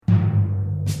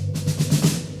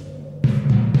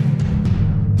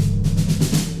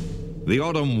The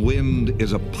autumn wind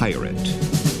is a pirate.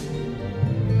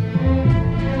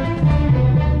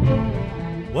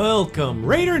 Welcome,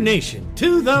 Raider Nation,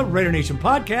 to the Raider Nation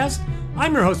podcast.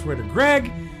 I'm your host, Raider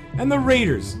Greg, and the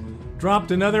Raiders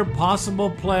dropped another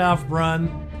possible playoff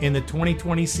run in the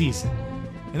 2020 season.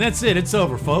 And that's it. It's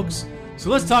over, folks. So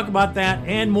let's talk about that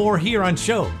and more here on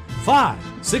show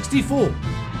 564.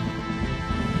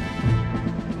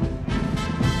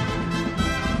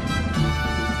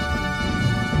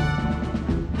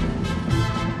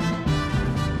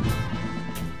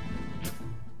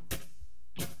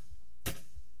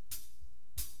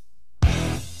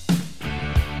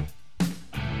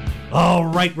 All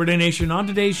right, Raider Nation, on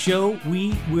today's show,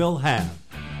 we will have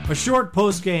a short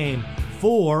post-game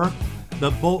for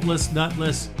the boatless,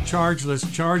 nutless, chargeless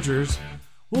Chargers.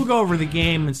 We'll go over the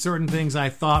game and certain things I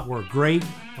thought were great,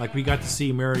 like we got to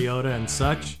see Mariota and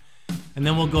such. And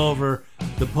then we'll go over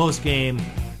the post-game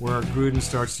where Gruden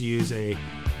starts to use a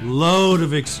load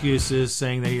of excuses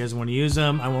saying that he doesn't want to use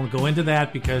them. I won't go into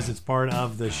that because it's part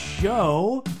of the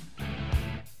show.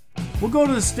 We'll go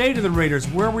to the state of the Raiders,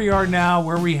 where we are now,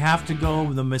 where we have to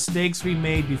go, the mistakes we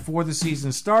made before the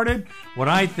season started, what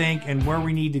I think, and where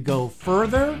we need to go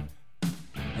further.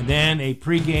 And then a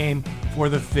pregame for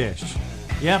the Fish.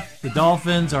 Yep, the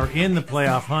Dolphins are in the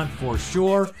playoff hunt for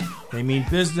sure. They mean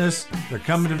business. They're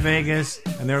coming to Vegas,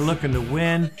 and they're looking to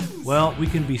win. Well, we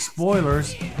can be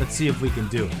spoilers. Let's see if we can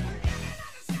do it.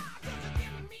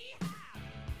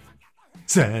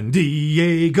 San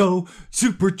Diego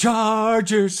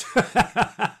Superchargers.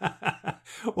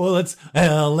 Well, it's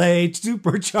LA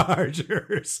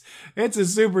Superchargers. It's a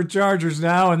Superchargers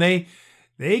now, and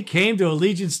they came to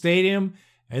Allegiant Stadium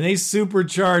and they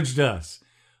supercharged us.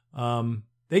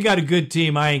 They got a good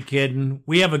team. I ain't kidding.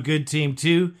 We have a good team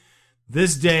too.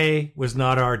 This day was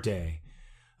not our day.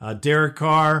 Derek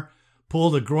Carr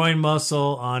pulled a groin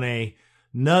muscle on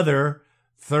another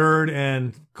 3rd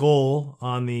and goal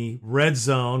on the red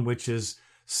zone, which is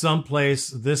someplace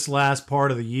this last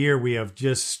part of the year we have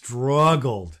just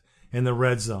struggled in the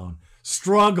red zone.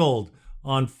 Struggled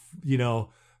on,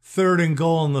 3rd and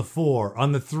goal on the 4,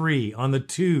 on the 3, on the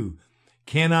 2.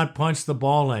 Cannot punch the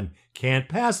ball in. Can't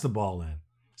pass the ball in.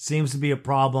 Seems to be a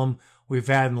problem we've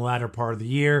had in the latter part of the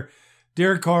year.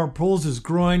 Derek Carr pulls his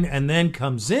groin and then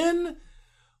comes in.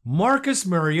 Marcus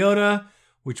Mariota,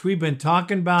 which we've been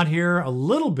talking about here a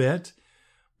little bit,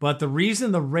 but the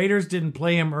reason the Raiders didn't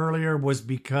play him earlier was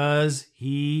because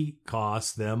he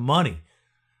cost them money.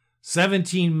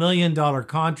 $17 million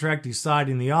contract he signed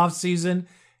in the offseason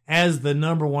as the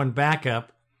number one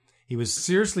backup. He was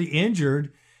seriously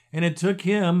injured, and it took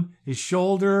him, his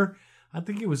shoulder, I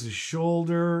think it was his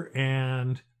shoulder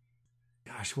and,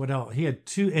 what else? He had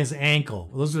his ankle.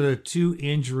 Those are the 2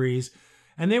 injuries,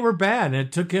 and they were bad, and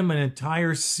it took him an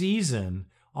entire season,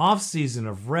 off-season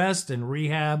of rest and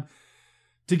rehab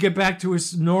to get back to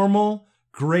his normal,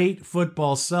 great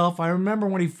football self. I remember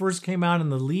when he first came out in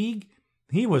the league,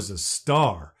 he was a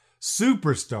star,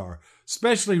 superstar,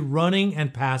 especially running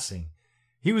and passing.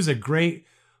 He was a great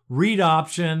read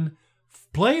option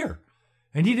player,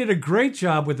 and he did a great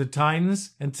job with the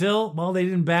Titans until, they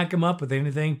didn't back him up with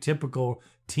anything, typical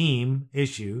team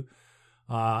issue.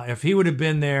 If he would have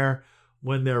been there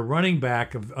when their running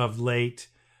back of late,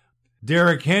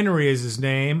 Derrick Henry is his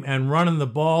name, and running the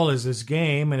ball is his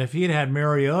game. And if he had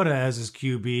Mariota as his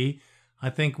QB,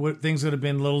 I think things would have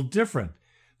been a little different.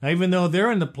 Now, even though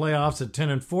they're in the playoffs at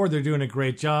 10-4, they're doing a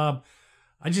great job.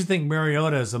 I just think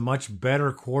Mariota is a much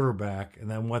better quarterback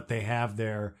than what they have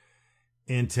there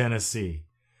in Tennessee.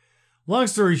 Long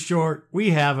story short,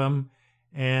 we have him.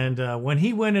 And when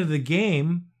he went into the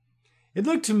game, it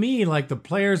looked to me like the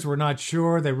players were not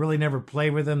sure. They really never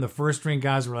played with him. The first-string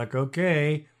guys were like,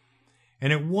 okay.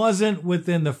 And it wasn't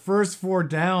within the first 4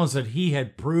 downs that he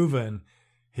had proven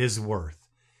his worth.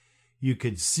 You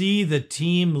could see the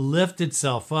team lift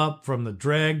itself up from the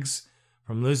dregs,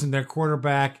 from losing their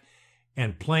quarterback,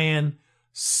 and playing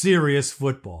serious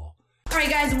football. All right,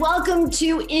 guys, welcome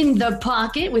to In the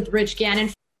Pocket with Rich Gannon.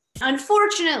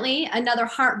 Unfortunately, another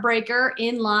heartbreaker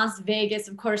in Las Vegas.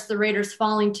 Of course, the Raiders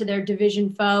falling to their division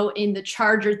foe in the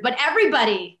Chargers, but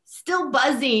everybody still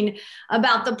buzzing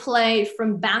about the play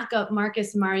from backup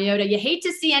Marcus Mariota. You hate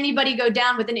to see anybody go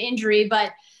down with an injury,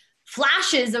 but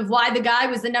flashes of why the guy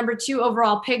was the number 2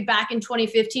 overall pick back in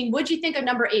 2015. What'd you think of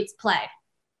number 8's play?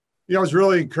 I was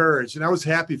really encouraged, and I was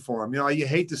happy for him. You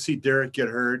hate to see Derek get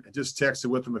hurt. I just texted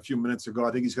with him a few minutes ago.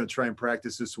 I think he's going to try and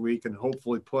practice this week and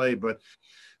hopefully play, but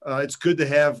it's good to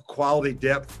have quality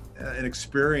depth and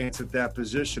experience at that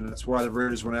position. That's why the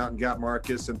Raiders went out and got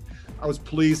Marcus, and I was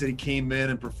pleased that he came in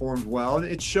and performed well. And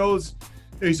it shows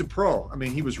He's a pro. I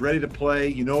mean, he was ready to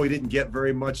play. He didn't get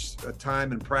very much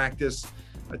time in practice.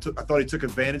 I thought he took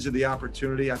advantage of the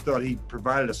opportunity. I thought he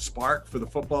provided a spark for the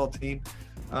football team.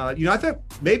 I thought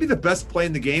maybe the best play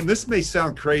in the game. This may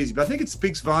sound crazy, but I think it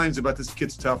speaks volumes about this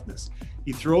kid's toughness.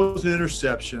 He throws an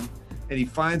interception, and he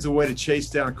finds a way to chase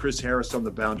down Chris Harris on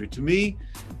the boundary. To me,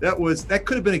 that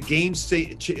could have been a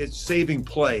game-saving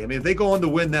play. I mean, if they go on to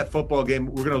win that football game,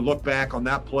 we're going to look back on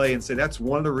that play and say that's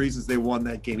one of the reasons they won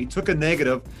that game. He took a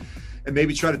negative and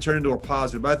maybe try to turn it into a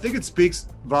positive. But I think it speaks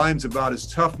volumes about his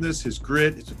toughness, his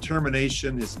grit, his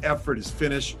determination, his effort, his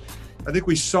finish. I think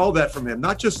we saw that from him,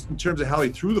 not just in terms of how he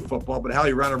threw the football, but how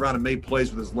he ran around and made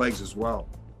plays with his legs as well.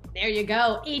 There you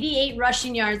go. 88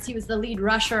 rushing yards. He was the lead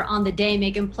rusher on the day,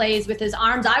 making plays with his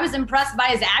arms. I was impressed by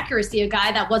his accuracy, a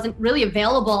guy that wasn't really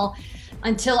available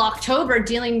until October,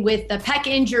 dealing with the pec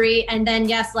injury. And then,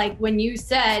 yes, like when you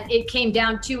said, it came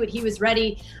down to it. He was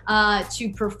ready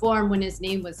to perform when his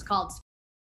name was called.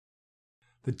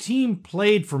 The team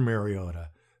played for Mariota.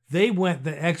 They went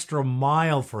the extra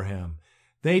mile for him.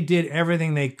 They did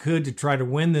everything they could to try to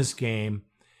win this game,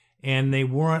 and they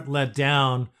weren't let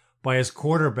down by his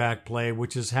quarterback play,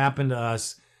 which has happened to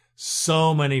us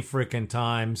so many freaking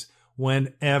times.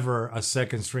 Whenever a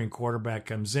second-string quarterback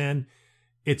comes in,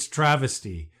 it's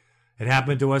travesty. It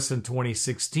happened to us in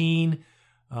 2016,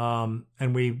 and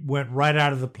we went right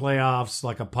out of the playoffs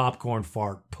like a popcorn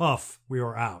fart. Puff, we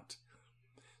were out.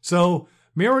 So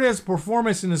Mariota's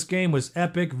performance in this game was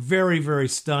epic, very, very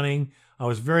stunning. I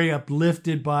was very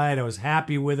uplifted by it. I was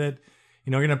happy with it.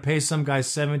 We're going to pay some guy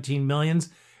 $17 million.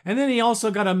 And then he also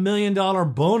got $1 million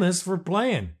bonus for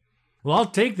playing. Well, I'll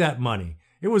take that money.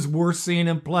 It was worth seeing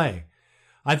him play.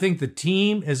 I think the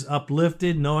team is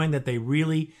uplifted knowing that they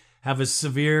really have a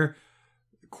severe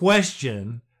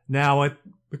question now at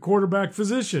the quarterback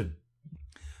position.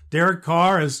 Derek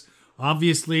Carr is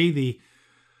obviously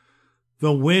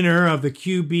the winner of the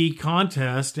QB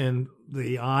contest in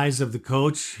the eyes of the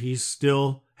coach. He's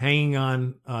still hanging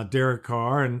on Derek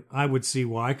Carr, and I would see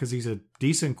why, because he's a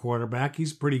decent quarterback.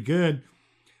 He's pretty good.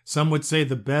 Some would say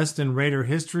the best in Raider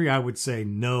history. I would say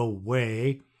no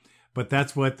way. But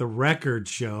that's what the records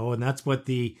show, and that's what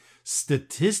the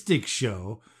statistics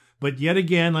show. But yet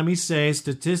again, let me say,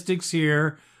 statistics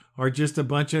here are just a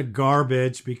bunch of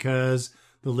garbage because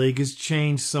the league has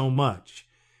changed so much.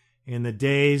 In the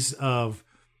days of,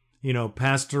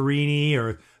 Pastorini,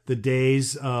 or the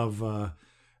days of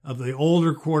the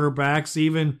older quarterbacks,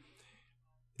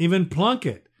 even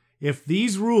Plunkett, if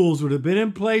these rules would have been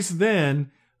in place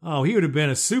then, he would have been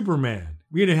a Superman.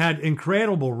 We'd have had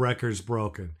incredible records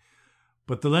broken.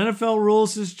 But the NFL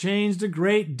rules has changed a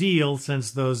great deal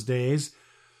since those days.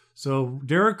 So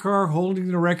Derek Carr holding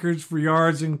the records for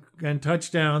yards and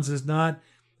touchdowns is not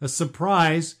a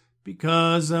surprise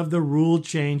because of the rule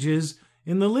changes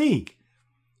in the league.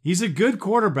 He's a good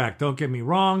quarterback, don't get me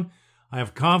wrong. I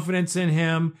have confidence in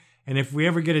him, and if we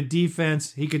ever get a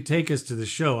defense, he could take us to the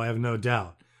show, I have no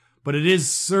doubt. But it is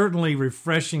certainly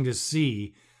refreshing to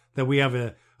see that we have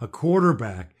a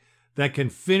quarterback that can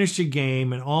finish a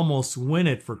game and almost win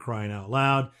it, for crying out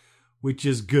loud, which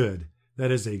is good.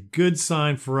 That is a good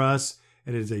sign for us.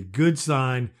 It is a good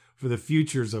sign for the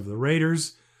futures of the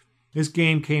Raiders. This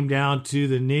game came down to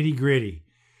the nitty-gritty,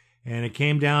 and it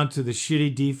came down to the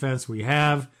shitty defense we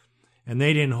have, and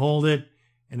they didn't hold it,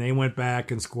 and they went back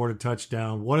and scored a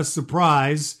touchdown. What a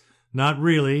surprise. Not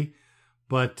really,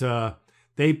 but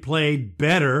they played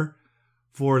better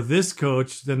for this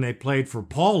coach than they played for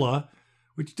Paula,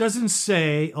 which doesn't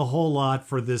say a whole lot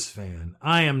for this fan.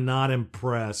 I am not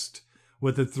impressed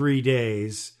with the 3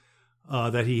 days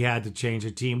that he had to change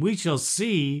a team. We shall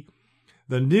see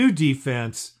the new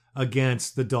defense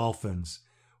against the Dolphins.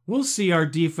 We'll see our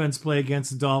defense play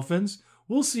against the Dolphins.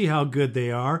 We'll see how good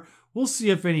they are. We'll see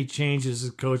if any changes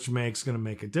the coach makes going to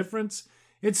make a difference.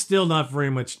 It's still not very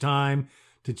much time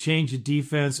to change a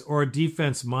defense or a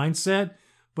defense mindset,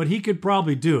 but he could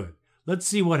probably do it. Let's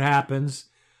see what happens.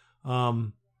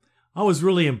 I was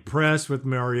really impressed with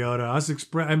Mariota. I was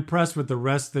impressed with the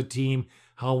rest of the team,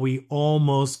 how we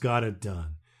almost got it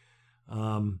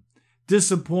done.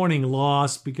 Disappointing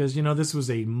loss because, this was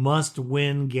a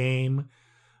must-win game,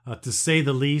 to say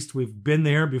the least. We've been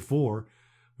there before.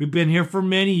 We've been here for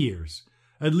many years.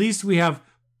 At least we have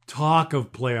talk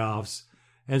of playoffs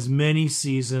as many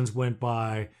seasons went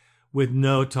by with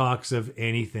no talks of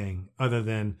anything other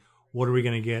than what are we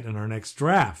going to get in our next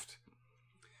draft,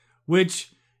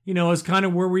 which, is kind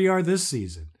of where we are this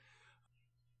season.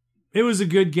 It was a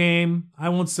good game.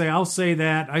 I'll say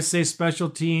that. I say special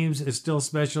teams is still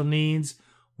special needs.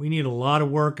 We need a lot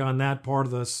of work on that part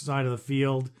of the side of the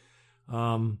field.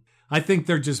 I think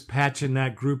they're just patching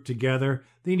that group together.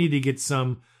 They need to get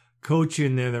some coach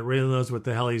in there that really knows what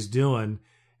the hell he's doing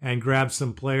and grab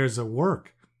some players at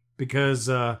work, because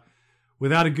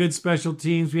without a good special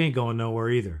teams, we ain't going nowhere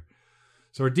either.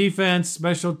 So our defense,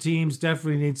 special teams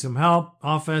definitely need some help.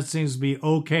 Offense seems to be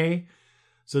okay.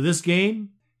 So this game,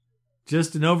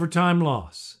 just an overtime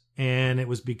loss. And it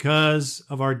was because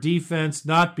of our defense,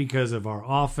 not because of our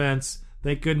offense.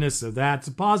 Thank goodness of that. It's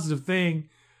a positive thing.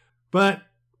 But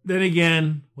then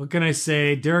again, what can I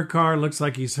say? Derek Carr looks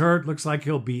like he's hurt. Looks like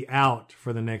he'll be out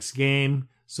for the next game.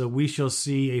 So we shall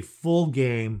see a full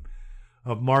game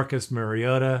of Marcus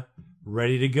Mariota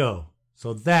ready to go.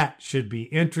 So that should be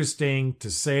interesting, to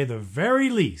say the very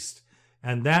least.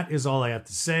 And that is all I have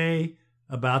to say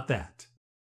about that.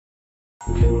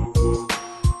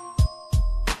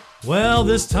 Well,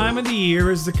 this time of the year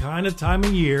is the kind of time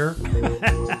of year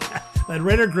that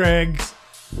Raider Greggs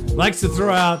likes to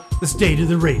throw out the state of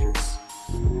the Raiders.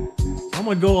 So I'm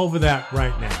going to go over that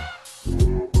right now.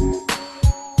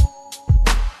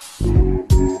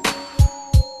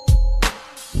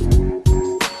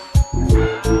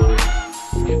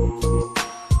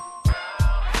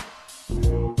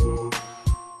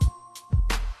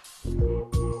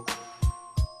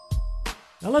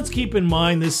 Now let's keep in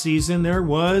mind this season there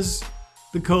was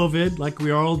the COVID, like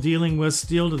we are all dealing with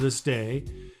still to this day.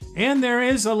 And there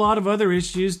is a lot of other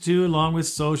issues too, along with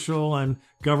social and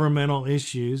governmental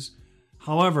issues.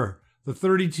 However, the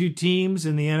 32 teams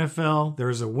in the NFL, there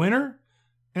is a winner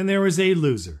and there is a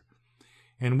loser.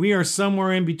 And we are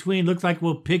somewhere in between. Looks like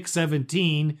we'll pick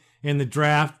 17 in the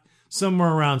draft,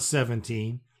 somewhere around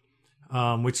 17,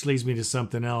 which leads me to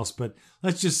something else. But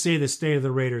let's just say the state of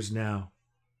the Raiders now.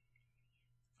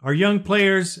 Our young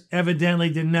players evidently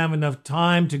didn't have enough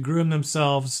time to groom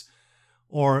themselves,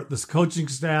 or the coaching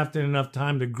staff didn't have enough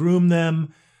time to groom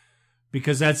them,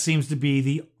 because that seems to be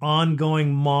the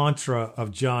ongoing mantra of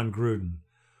John Gruden.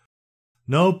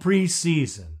 No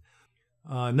preseason,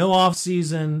 no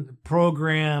off-season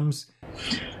programs.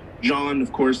 John,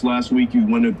 of course, last week you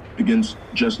went up against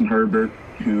Justin Herbert,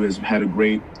 who has had a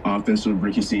great offensive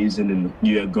rookie season, and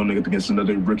you're going up against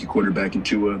another rookie quarterback in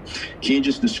Tua. Can you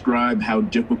just describe how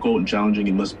difficult and challenging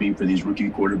it must be for these rookie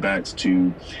quarterbacks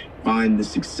to find the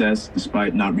success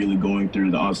despite not really going through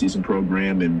the offseason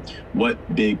program, and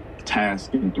what big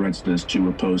tasks and threats does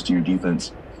Tua pose to your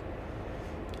defense?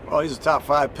 Well, he's a top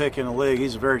 5 pick in the league.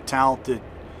 He's a very talented,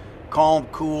 calm,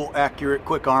 cool, accurate,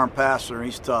 quick arm passer.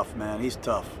 He's tough, man. He's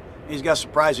tough. He's got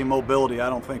surprising mobility. I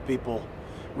don't think people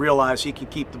realize he can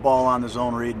keep the ball on the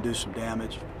zone read and do some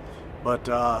damage. But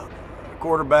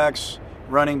quarterbacks,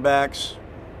 running backs,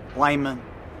 linemen,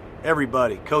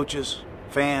 everybody, coaches,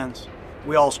 fans,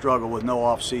 we all struggle with no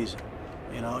off season.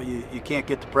 You know, you can't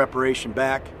get the preparation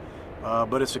back,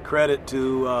 but it's a credit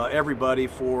to everybody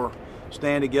for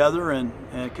staying together and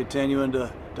continuing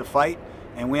to fight.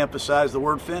 And we emphasize the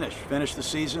word finish. Finish the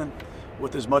season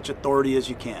with as much authority as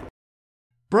you can.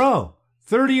 Bro,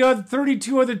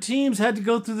 32 other teams had to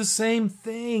go through the same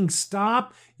thing.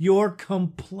 Stop your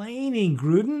complaining,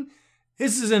 Gruden.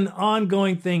 This is an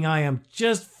ongoing thing I am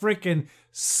just freaking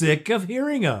sick of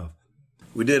hearing of.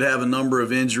 We did have a number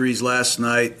of injuries last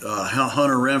night.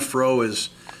 Hunter Renfrow is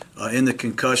in the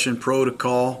concussion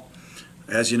protocol.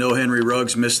 As you know, Henry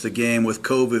Ruggs missed the game with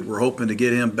COVID. We're hoping to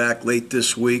get him back late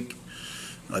this week.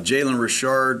 Jalen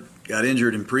Richard got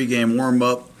injured in pregame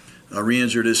warm-up.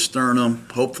 Re-injured his sternum.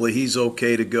 Hopefully he's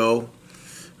okay to go.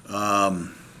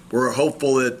 We're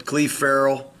hopeful that Cleve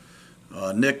Farrell,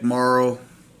 Nick Morrow,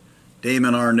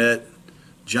 Damon Arnett,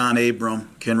 John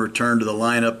Abram can return to the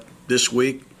lineup this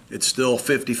week. It's still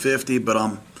 50-50, but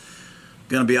I'm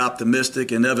going to be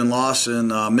optimistic. And Evan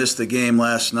Lawson missed the game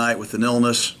last night with an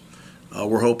illness.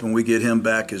 We're hoping we get him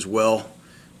back as well.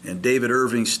 And David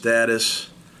Irving's status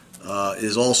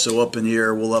is also up in the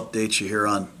air. We'll update you here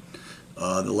on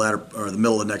the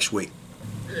middle of next week.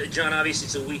 John, obviously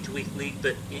it's a week-to-week league,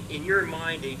 but in your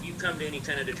mind, have you come to any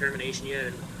kind of determination yet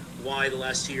on why the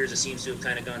last 2 years it seems to have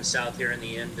kind of gone south here in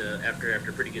the end after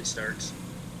pretty good starts?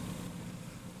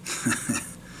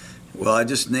 Well, I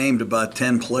just named about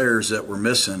 10 players that were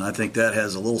missing. I think that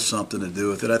has a little something to do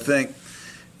with it. I think,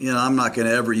 I'm not going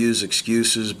to ever use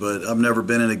excuses, but I've never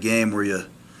been in a game where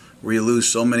you lose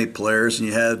so many players and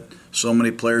you had so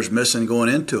many players missing going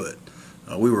into it.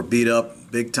 We were beat up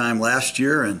big time last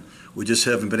year, and we just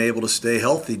haven't been able to stay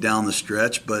healthy down the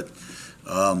stretch. But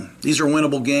these are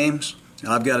winnable games, and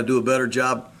I've got to do a better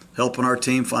job helping our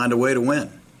team find a way to win.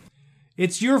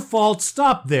 It's your fault.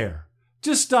 Stop there.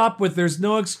 Just stop with there's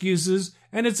no excuses,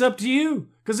 and it's up to you,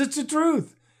 because it's the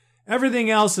truth.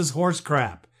 Everything else is horse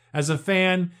crap. As a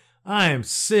fan, I am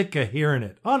sick of hearing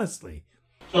it, honestly.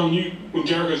 So when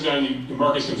Derek goes down and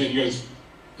Marcus comes in, you guys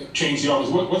change the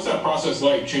offense. What's that process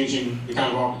like, changing the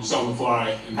kind of offense just on the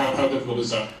fly, and how difficult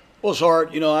is that? Well, it's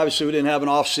hard. Obviously we didn't have an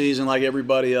off season like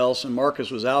everybody else, and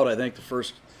Marcus was out, I think, the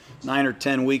first 9 or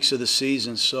 10 weeks of the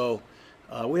season. So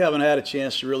we haven't had a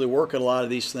chance to really work at a lot of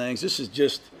these things. This is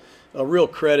just a real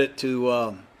credit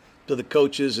to the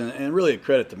coaches and really a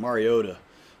credit to Mariota.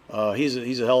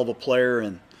 He's a hell of a player,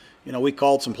 and we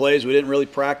called some plays we didn't really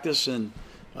practice, and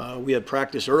we had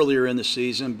practice earlier in the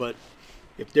season. But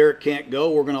if Derek can't go,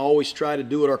 we're going to always try to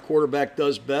do what our quarterback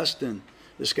does best, and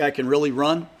this guy can really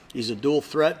run. He's a dual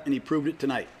threat, and he proved it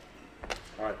tonight.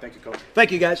 All right, thank you, Coach.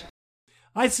 Thank you, guys.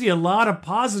 I see a lot of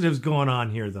positives going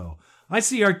on here, though. I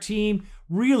see our team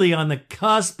really on the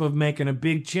cusp of making a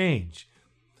big change.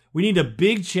 We need a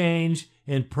big change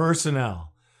in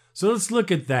personnel. So let's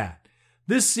look at that.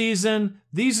 This season,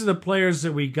 these are the players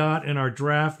that we got in our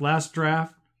last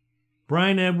draft.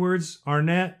 Brian Edwards,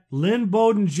 Arnett, Lynn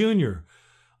Bowden Jr.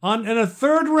 And a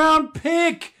third-round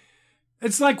pick.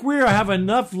 It's like we have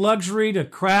enough luxury to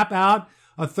crap out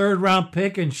a third-round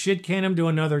pick and shit-can him to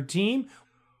another team.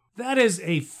 That is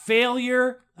a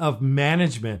failure of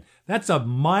management. That's a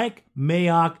Mike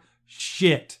Mayock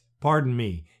shit. Pardon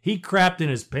me. He crapped in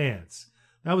his pants.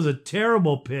 That was a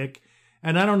terrible pick,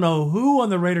 and I don't know who on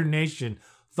the Raider Nation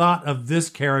thought of this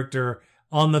character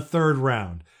on the third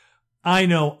round. I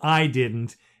know I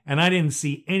didn't, and I didn't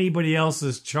see anybody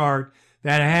else's chart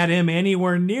that had him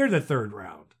anywhere near the third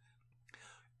round.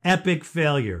 Epic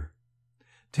failure.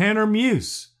 Tanner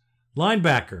Muse,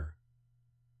 linebacker.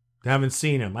 Haven't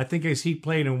seen him. I think he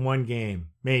played in one game,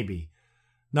 maybe.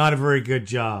 Not a very good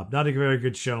job. Not a very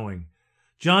good showing.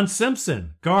 John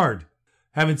Simpson, guard.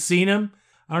 Haven't seen him.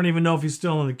 I don't even know if he's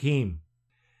still on the team.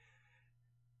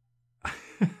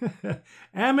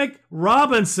 Amick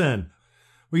Robinson.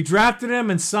 We drafted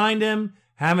him and signed him.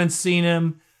 Haven't seen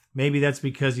him. Maybe that's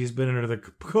because he's been under the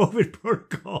COVID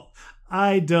protocol.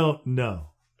 I don't know.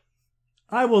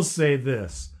 I will say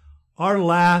this. Our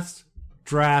last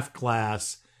draft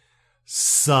class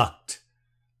sucked,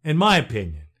 in my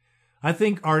opinion. I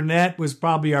think Arnett was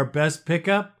probably our best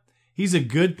pickup. He's a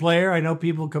good player. I know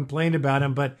people complained about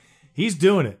him, but he's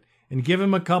doing it. And give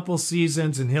him a couple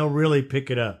seasons and he'll really pick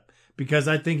it up, because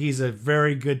I think he's a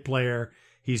very good player.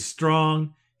 He's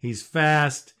strong, he's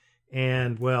fast,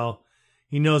 and, well,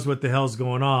 he knows what the hell's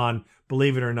going on,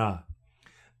 believe it or not.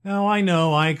 Now, I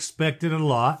know I expected a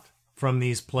lot from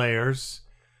these players.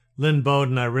 Lynn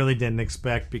Bowden I really didn't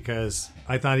expect, because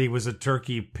I thought he was a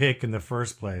turkey pick in the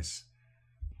first place.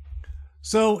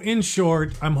 So, in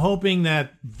short, I'm hoping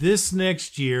that this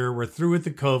next year we're through with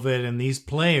the COVID and these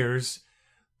players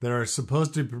that are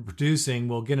supposed to be producing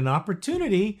will get an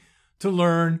opportunity to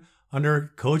learn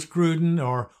under Coach Gruden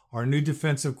or our new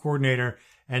defensive coordinator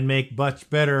and make much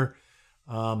better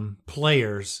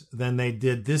players than they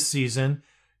did this season,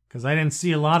 because I didn't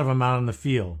see a lot of them out on the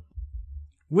field.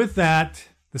 With that,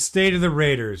 the state of the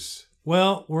Raiders.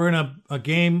 Well, we're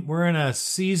in a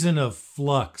season of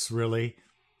flux, really.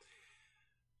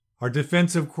 Our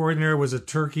defensive coordinator was a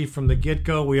turkey from the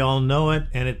get-go. We all know it,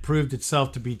 and it proved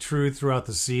itself to be true throughout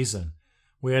the season.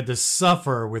 We had to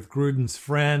suffer with Gruden's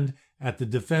friend at the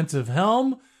defensive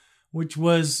helm, which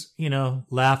was,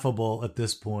 laughable at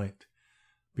this point,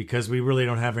 because we really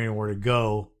don't have anywhere to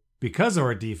go because of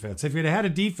our defense. If we'd had a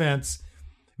defense,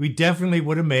 we definitely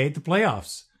would have made the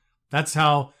playoffs. That's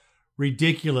how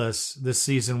ridiculous this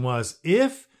season was.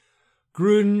 If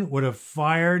Gruden would have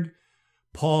fired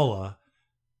Paula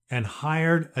and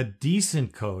hired a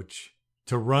decent coach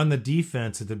to run the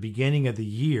defense at the beginning of the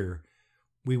year,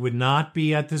 we would not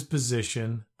be at this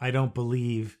position, I don't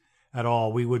believe at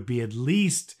all. We would be at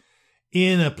least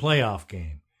in a playoff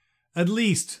game. At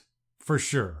least, for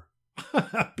sure.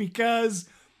 Because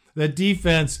the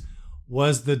defense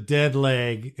was the dead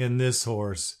leg in this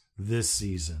horse this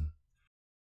season.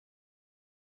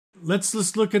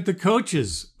 Let's look at the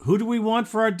coaches. Who do we want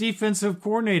for our defensive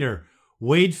coordinator?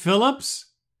 Wade Phillips?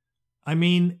 I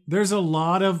mean, there's a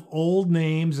lot of old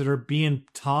names that are being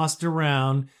tossed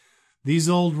around. These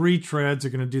old retreads are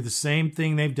going to do the same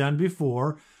thing they've done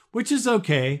before, which is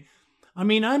okay. I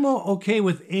mean, I'm okay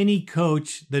with any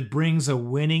coach that brings a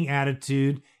winning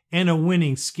attitude and a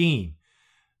winning scheme.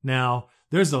 Now,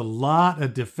 there's a lot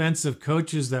of defensive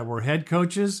coaches that were head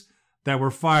coaches that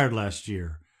were fired last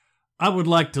year. I would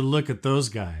like to look at those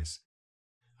guys.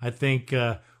 I think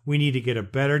we need to get a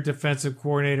better defensive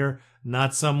coordinator,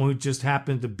 not someone who just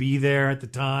happened to be there at the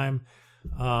time.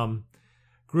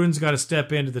 Gruden's got to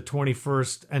step into the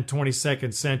 21st and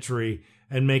 22nd century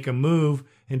and make a move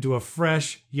into a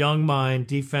fresh, young mind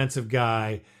defensive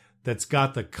guy that's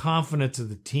got the confidence of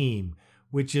the team,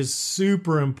 which is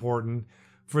super important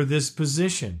for this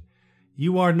position.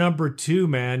 You are number 2,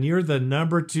 man. You're the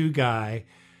number 2 guy.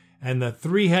 And the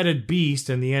three-headed beast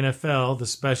in the NFL, the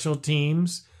special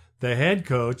teams, the head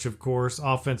coach, of course,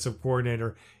 offensive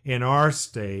coordinator in our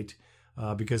state,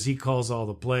 because he calls all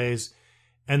the plays,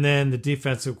 and then the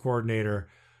defensive coordinator,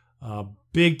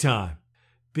 big time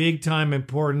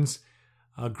importance.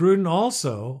 Gruden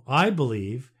also, I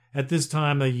believe, at this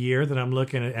time of year that I'm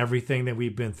looking at everything that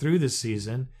we've been through this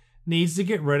season, needs to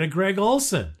get rid of Greg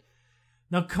Olsen.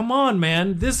 Now, come on,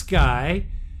 man. This guy,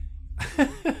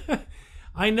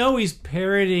 I know he's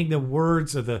parroting the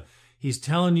words of he's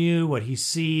telling you what he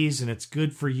sees and it's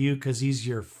good for you because he's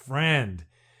your friend.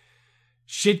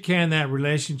 Shit can that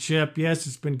relationship. Yes,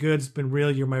 it's been good. It's been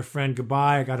real. You're my friend.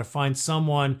 Goodbye. I got to find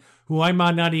someone who I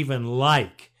might not even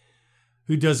like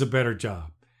who does a better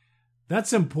job.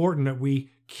 That's important that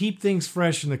we keep things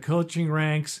fresh in the coaching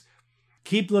ranks.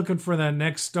 Keep looking for that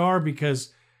next star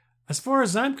because as far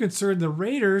as I'm concerned, the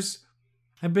Raiders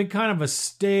have been kind of a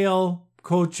stale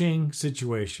coaching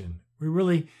situation.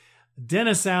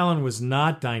 Dennis Allen was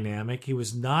not dynamic. He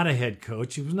was not a head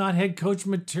coach. He was not head coach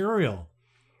material.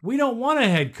 We don't want a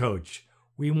head coach.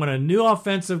 We want a new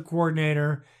offensive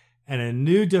coordinator and a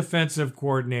new defensive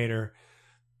coordinator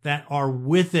that are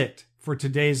with it for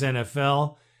today's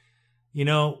NFL. You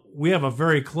know, we have a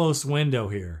very close window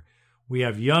here. We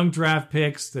have young draft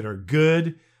picks that are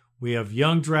good. We have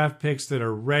young draft picks that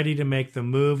are ready to make the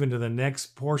move into the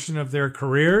next portion of their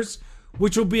careers,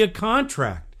 which will be a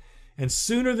contract. And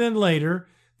sooner than later,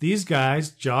 these guys,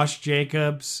 Josh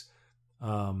Jacobs,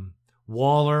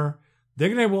 Waller, they're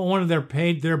going to want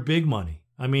their big money.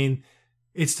 I mean,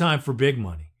 it's time for big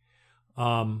money.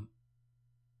 And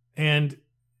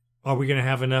are we going to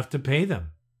have enough to pay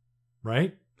them?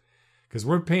 Right? Because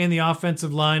we're paying the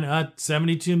offensive line,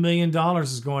 $72 million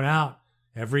is going out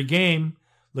every game.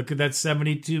 Look at that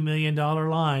 $72 million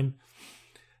line.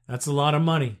 That's a lot of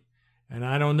money. And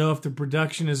I don't know if the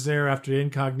production is there after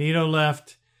Incognito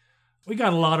left. We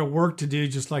got a lot of work to do,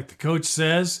 just like the coach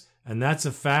says, and that's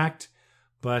a fact.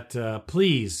 But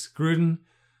please, Gruden,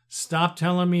 stop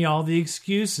telling me all the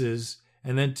excuses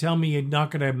and then tell me you're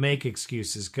not going to make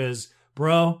excuses. Because,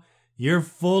 bro, you're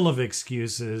full of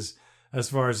excuses as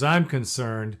far as I'm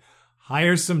concerned.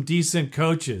 Hire some decent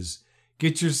coaches.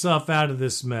 Get yourself out of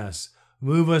this mess.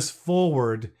 Move us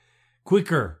forward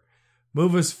quicker.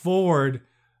 Move us forward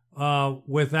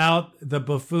without the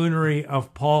buffoonery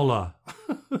of Paula.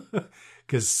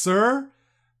 Because, sir,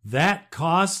 that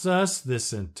cost us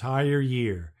this entire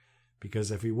year. Because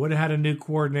if we would have had a new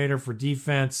coordinator for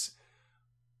defense,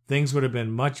 things would have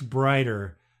been much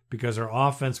brighter because our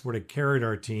offense would have carried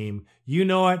our team. You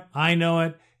know it, I know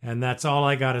it, and that's all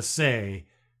I got to say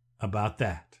about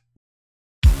that.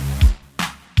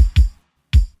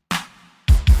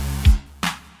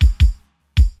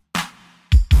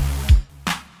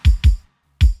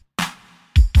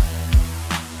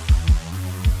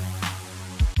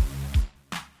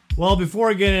 Well, before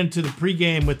I get into the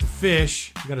pregame with the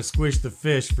fish, I got to squish the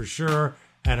fish for sure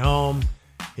at home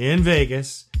in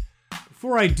Vegas.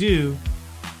 Before I do,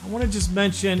 I want to just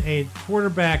mention a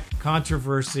quarterback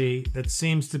controversy that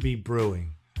seems to be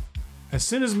brewing. As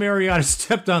soon as Mariota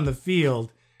stepped on the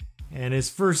field and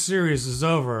his first series is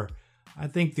over, I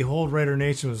think the whole Raider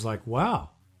Nation was like, wow,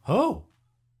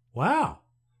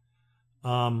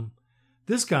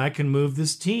 this guy can move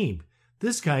this team.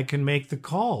 This guy can make the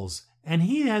calls. And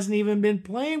he hasn't even been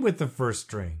playing with the first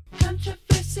string.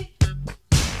 Controversy.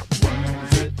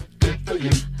 Was it good for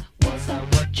you? Was I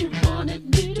what you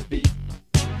wanted me to be?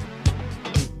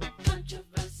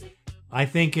 Controversy. I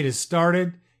think it has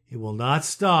started. It will not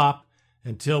stop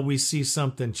until we see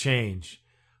something change.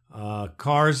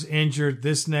 Carr's injured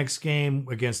this next game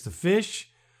against the Fish.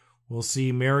 We'll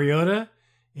see Mariota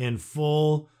in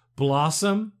full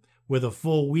blossom with a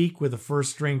full week with the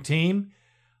first string team.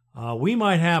 We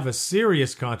might have a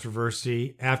serious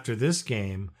controversy after this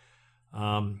game,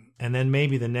 and then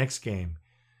maybe the next game.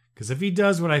 Because if he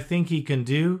does what I think he can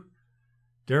do,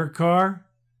 Derek Carr,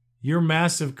 your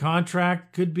massive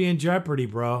contract could be in jeopardy,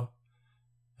 bro.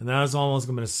 And that is all I was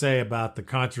going to say about the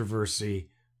controversy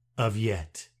of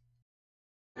yet.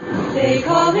 They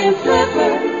call him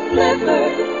Flipper,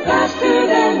 faster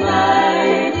than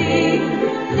lightning.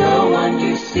 No one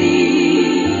you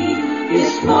see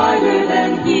is smarter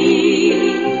than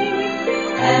he,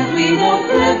 and we know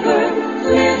Flipper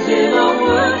lives in a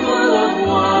world full of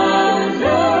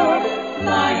wonder,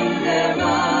 lying there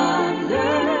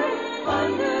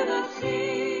under the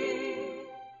sea.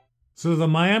 So the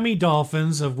Miami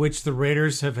Dolphins, of which the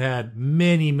Raiders have had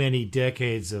many, many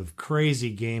decades of crazy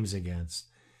games against.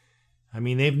 I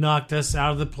mean, they've knocked us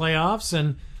out of the playoffs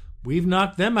and we've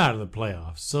knocked them out of the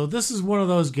playoffs. So this is one of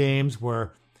those games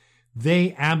where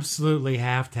they absolutely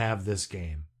have to have this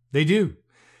game. They do.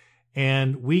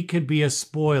 And we could be a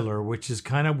spoiler, which is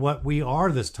kind of what we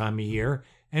are this time of year,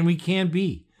 and we can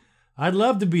be. I'd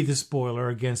love to be the spoiler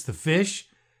against the Fish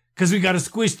because we got to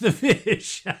squish the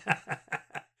Fish.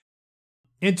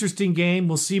 Interesting game.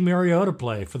 We'll see Mariota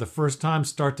play for the first time,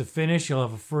 start to finish. He'll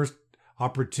have a first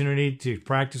opportunity to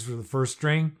practice with the first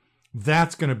string.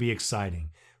 That's going to be exciting.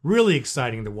 Really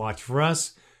exciting to watch for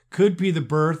us. Could be the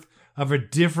birth of a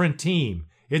different team.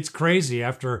 It's crazy.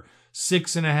 After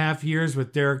 6.5 years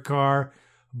with Derek Carr,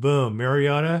 boom,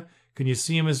 Mariota. Can you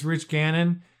see him as Rich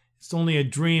Gannon? It's only a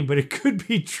dream, but it could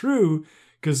be true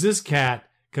because this cat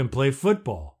can play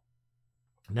football.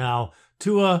 Now,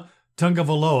 Tua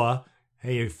Tagovailoa,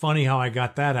 hey, funny how I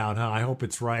got that out, huh? I hope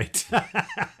it's right.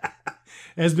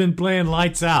 Has been playing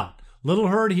lights out. Little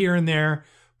hurt here and there,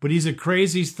 but he's a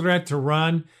crazy threat to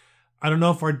run. I don't know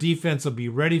if our defense will be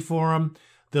ready for him.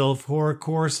 They'll, of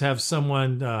course, have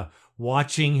someone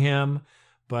watching him,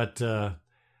 but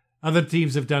other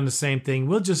teams have done the same thing.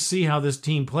 We'll just see how this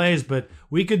team plays, but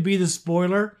we could be the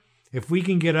spoiler. If we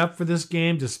can get up for this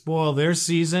game to spoil their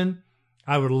season,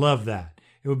 I would love that.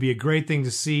 It would be a great thing to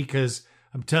see because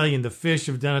I'm telling you, the Fish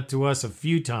have done it to us a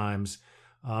few times.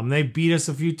 They beat us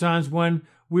a few times when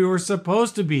we were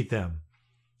supposed to beat them.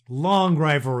 Long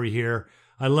rivalry here.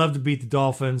 I love to beat the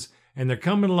Dolphins, and they're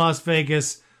coming to Las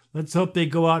Vegas. Let's hope they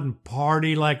go out and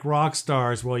party like rock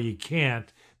stars. Well, you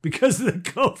can't because of the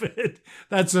COVID.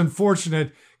 That's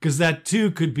unfortunate because that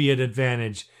too could be an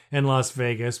advantage in Las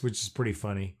Vegas, which is pretty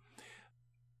funny.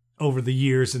 Over the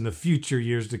years, in the future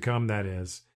years to come, that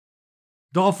is.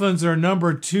 Dolphins are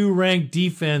number 2 ranked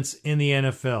defense in the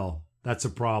NFL. That's a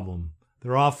problem.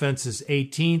 Their offense is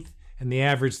 18th, and they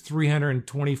average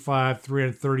 325,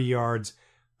 330 yards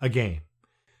a game.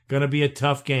 Going to be a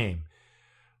tough game.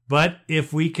 But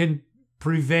if we can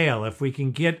prevail, if we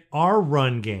can get our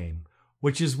run game,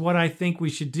 which is what I think we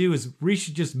should do, is we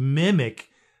should just mimic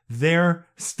their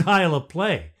style of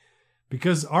play.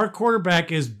 Because our quarterback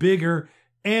is bigger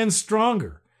and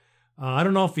stronger. I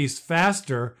don't know if he's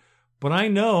faster, but I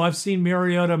know I've seen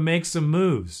Mariota make some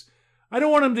moves. I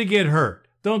don't want him to get hurt.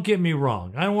 Don't get me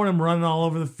wrong. I don't want him running all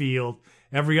over the field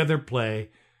every other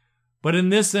play. But in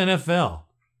this NFL,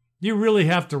 you really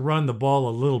have to run the ball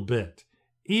a little bit.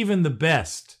 Even the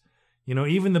best,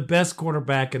 even the best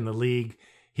quarterback in the league,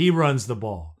 he runs the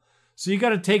ball. So you got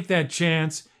to take that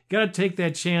chance. You got to take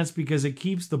that chance because it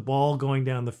keeps the ball going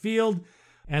down the field,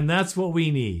 and that's what we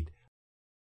need.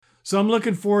 So I'm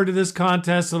looking forward to this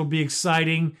contest. It'll be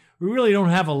exciting. We really don't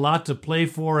have a lot to play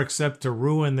for except to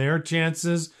ruin their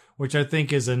chances, which I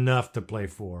think is enough to play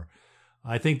for.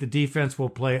 I think the defense will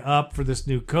play up for this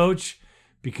new coach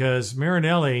because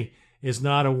Marinelli is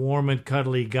not a warm and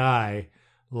cuddly guy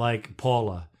like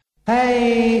Paula.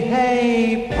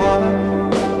 Hey,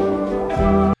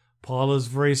 Paula. Paula's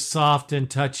very soft and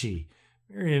touchy.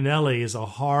 Marinelli is a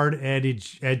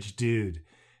hard-edged dude.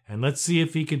 And let's see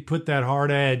if he can put that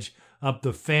hard edge up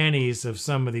the fannies of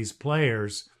some of these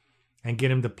players and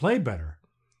get him to play better.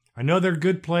 I know they're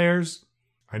good players.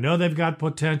 I know they've got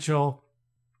potential.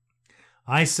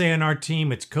 I say on our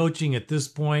team, it's coaching at this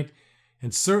point,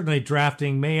 and certainly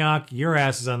drafting Mayock. Your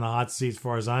ass is on the hot seat as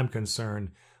far as I'm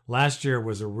concerned. Last year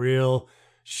was a real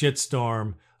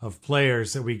shitstorm of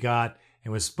players that we got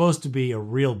and was supposed to be a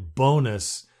real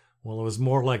bonus. Well, it was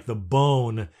more like the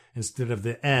bone instead of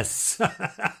the S.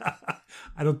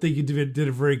 I don't think you did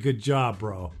a very good job,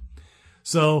 bro.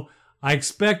 So I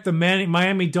expect the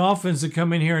Miami Dolphins to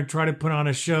come in here and try to put on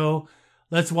a show.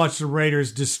 Let's watch the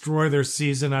Raiders destroy their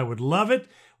season. I would love it.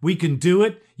 We can do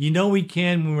it. You know we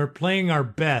can. When we're playing our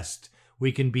best,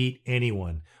 we can beat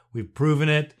anyone. We've proven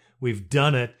it. We've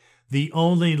done it. The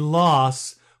only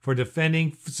loss for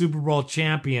defending Super Bowl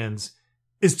champions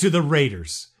is to the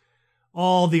Raiders.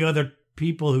 All the other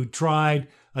people who tried,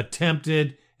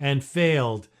 attempted, and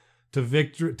failed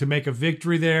to make a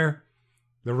victory there,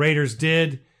 the Raiders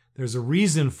did. There's a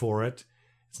reason for it.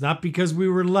 It's not because we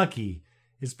were lucky.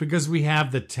 It's because we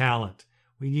have the talent.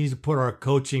 We need to put our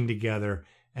coaching together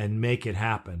and make it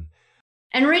happen.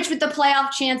 And Rich, with the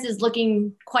playoff chances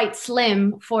looking quite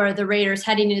slim for the Raiders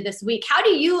heading into this week, how do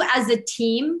you as a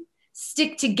team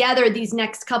stick together these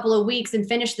next couple of weeks and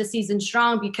finish the season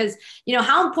strong? Because,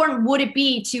 how important would it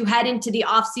be to head into the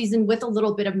offseason with a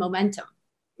little bit of momentum?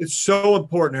 It's so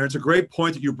important, Aaron. It's a great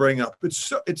point that you bring up.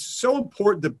 It's so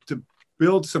important to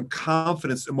build some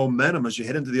confidence and momentum as you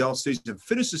head into the offseason.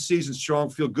 Finish the season strong,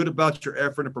 feel good about your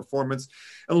effort and performance.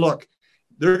 And look,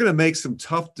 they're going to make some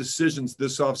tough decisions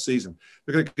this offseason.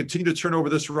 They're going to continue to turn over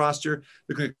this roster.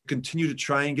 They're going to continue to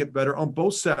try and get better on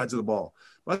both sides of the ball.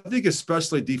 But I think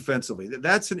especially defensively,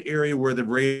 that's an area where the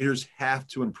Raiders have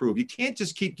to improve. You can't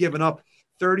just keep giving up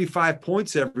 35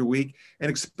 points every week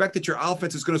and expect that your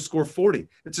offense is going to score 40.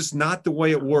 It's just not the way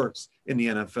it works in the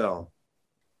NFL.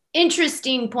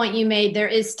 Interesting point you made. There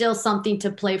is still something to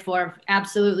play for.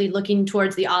 Absolutely looking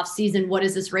towards the offseason. What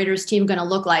is this Raiders team going to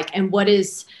look like? And what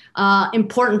is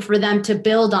important for them to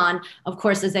build on, of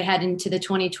course, as they head into the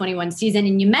 2021 season.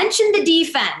 And you mentioned the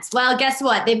defense. Well, guess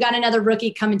what? They've got another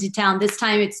rookie coming to town. This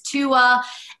time it's Tua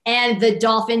and the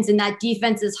Dolphins, and that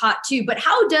defense is hot too. But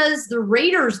how does the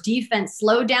Raiders defense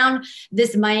slow down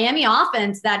this Miami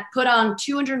offense that put on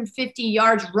 250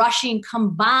 yards rushing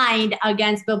combined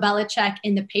against Bill Belichick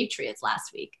and the Patriots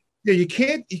last week? Yeah, you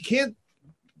can't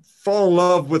fall in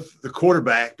love with the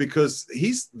quarterback because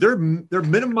they're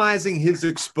minimizing his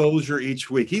exposure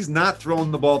each week. He's not throwing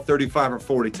the ball 35 or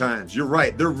 40 times. You're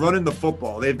right. They're running the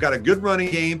football. They've got a good running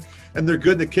game, and they're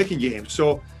good in the kicking game.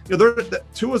 So,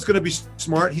 Tua's going to be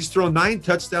smart. He's thrown 9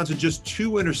 touchdowns and just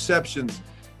 2 interceptions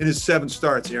in his 7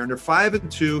 starts, Aaron. They're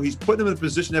 5-2. He's putting them in a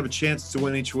position to have a chance to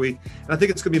win each week. And I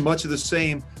think it's going to be much of the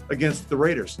same against the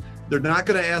Raiders. They're not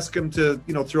going to ask him to,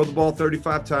 throw the ball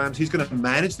 35 times. He's going to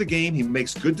manage the game. He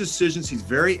makes good decisions. He's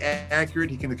very accurate.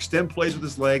 He can extend plays with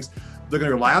his legs. They're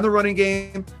going to rely on the running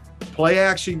game, play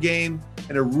action game,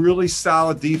 and a really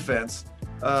solid defense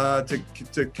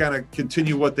to kind of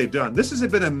continue what they've done. This has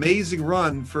been an amazing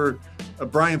run for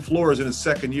Brian Flores in his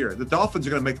second year. The Dolphins are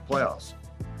going to make the playoffs.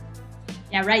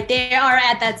 Yeah, right. They are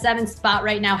at that 7th spot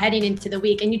right now heading into the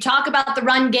week. And you talk about the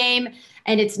run game,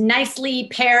 and it's nicely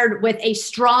paired with a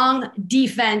strong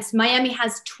defense. Miami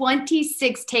has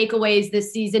 26 takeaways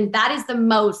this season. That is the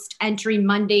most entering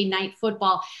Monday Night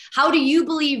Football. How do you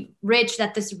believe, Rich,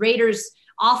 that this Raiders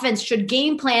offense should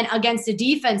game plan against a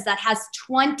defense that has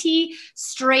 20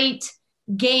 straight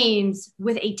games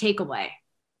with a takeaway?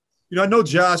 I know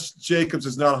Josh Jacobs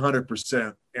is not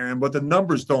 100%, Aaron, but the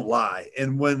numbers don't lie.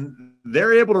 And when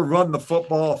they're able to run the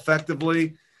football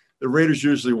effectively, the Raiders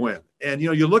usually win. And,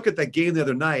 you look at that game the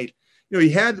other night, he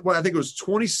had, I think it was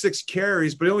 26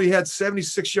 carries, but he only had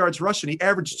 76 yards rushing. He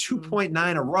averaged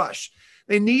 2.9 a rush.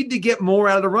 They need to get more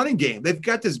out of the running game. They've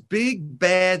got this big,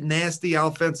 bad, nasty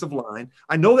offensive line.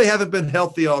 I know they haven't been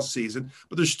healthy all season,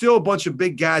 but there's still a bunch of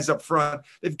big guys up front.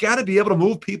 They've got to be able to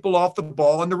move people off the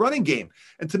ball in the running game.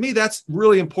 And to me, that's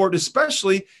really important,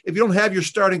 especially if you don't have your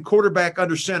starting quarterback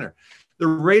under center. The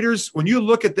Raiders, when you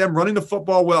look at them running the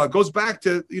football well, it goes back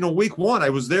to, week 1. I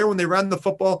was there when they ran the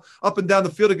football up and down the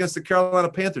field against the Carolina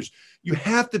Panthers. You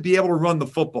have to be able to run the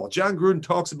football. John Gruden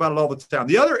talks about it all the time.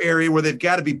 The other area where they've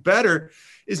got to be better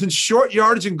is in short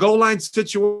yardage and goal line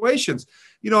situations.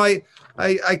 I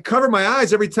cover my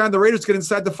eyes every time the Raiders get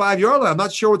inside the 5-yard line. I'm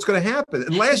not sure what's going to happen.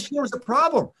 And last year was a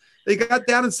problem. They got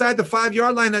down inside the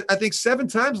 5-yard line, I think 7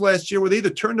 times last year, where they either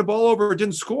turned the ball over or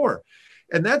didn't score.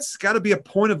 And that's got to be a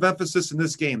point of emphasis in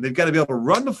this game. They've got to be able to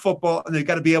run the football, and they've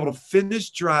got to be able to finish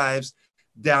drives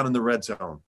down in the red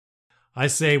zone. I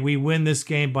say we win this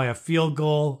game by a field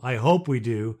goal. I hope we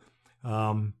do,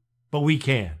 but we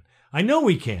can. I know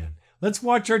we can. Let's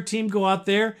watch our team go out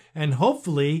there, and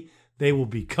hopefully they will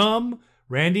become,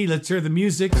 Randy, let's hear the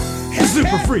music, the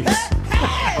Super Freaks.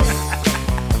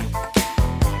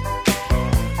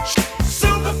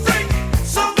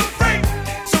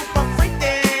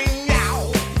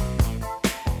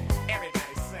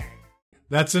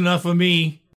 That's enough of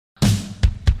me.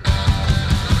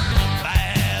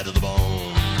 Bad to the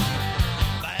bone.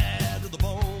 Bad to the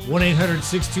bone.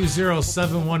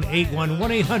 1-800-620-7181.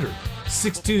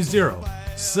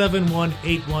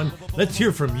 1-800-620-7181. Let's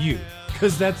hear from you,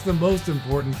 because that's the most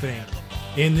important thing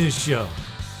in this show.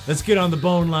 Let's get on the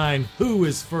bone line. Who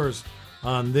is first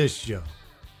on this show?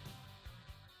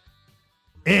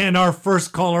 And our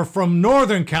first caller from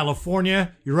Northern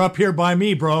California. You're up here by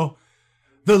me, bro.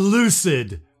 The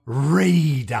Lucid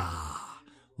Raider.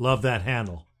 Love that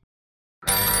handle.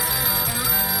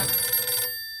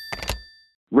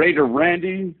 Raider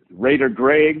Randy, Raider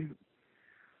Greg.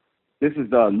 This is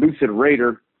the Lucid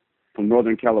Raider from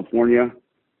Northern California.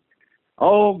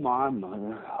 Oh, my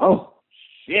mother. Oh,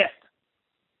 shit.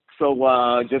 So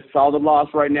just saw the loss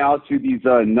right now to these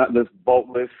nutless,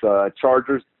 boltless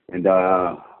Chargers. And,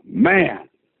 man,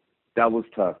 that was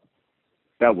tough.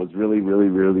 That was really, really,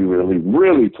 really, really,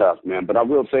 really tough, man. But I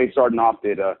will say, starting off,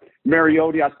 that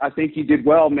Mariota, I think he did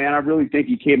well, man. I really think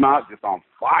he came out just on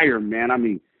fire, man. I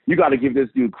mean, you got to give this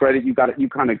dude credit. You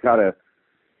kind of got to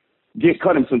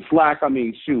cut him some slack. I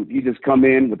mean, shoot, you just come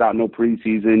in without no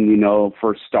preseason, you know,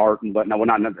 first start, and whatnot.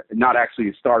 Well, not actually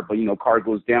a start, but, you know, card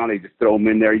goes down, they just throw him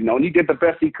in there, you know, and he did the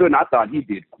best he could, and I thought he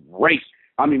did great.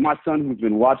 I mean, my son, who's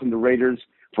been watching the Raiders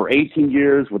for 18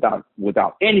 years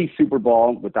without any Super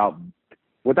Bowl,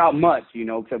 without much, you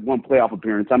know, except one playoff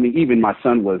appearance. I mean, even my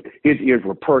son his ears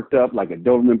were perked up like a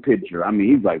Doberman Pinscher. I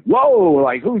mean, he's like, whoa,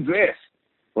 like, who's this?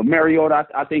 But Mariota,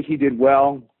 I think he did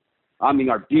well. I mean,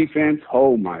 our defense,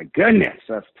 oh my goodness,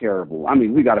 that's terrible. I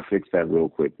mean, we got to fix that real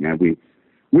quick, man. We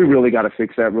really got to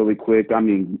fix that really quick. I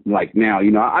mean, like now,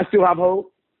 you know, I still have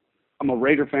hope. I'm a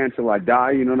Raider fan till I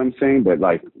die, you know what I'm saying? But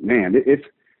like, man,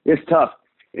 it's tough.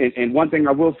 And one thing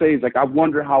I will say is, like, I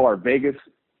wonder how our Vegas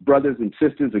brothers and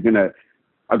sisters are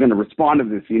gonna respond to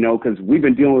this, you know, because we've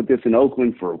been dealing with this in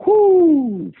Oakland for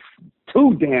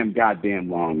too damn goddamn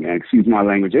long, man. Excuse my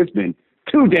language. It's been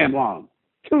too damn long.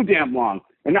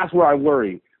 And that's where I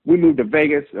worry. We moved to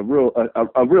Vegas, a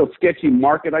real sketchy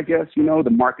market, I guess. You know, the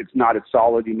market's not as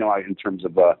solid, you know, in terms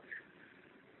of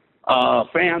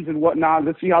fans and whatnot.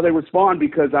 Let's see how they respond,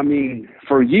 because, I mean,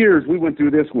 for years we went through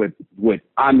this with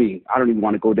I mean, I don't even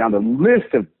want to go down the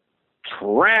list of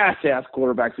trash-ass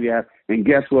quarterbacks we have. And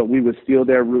guess what? We were still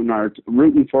there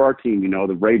rooting for our team, you know,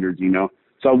 the Raiders, you know.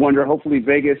 So I wonder, hopefully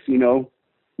Vegas, you know,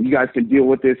 you guys can deal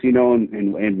with this, you know,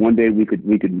 and one day we could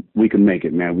make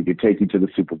it, man. We could take you to the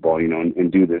Super Bowl, you know,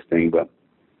 and do this thing. But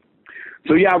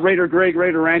so yeah, Raider Greg,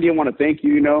 Raider Randy, I want to thank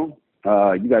you. You know,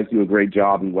 you guys do a great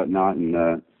job and whatnot. And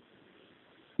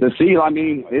I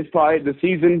mean, it's probably the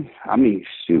season. I mean,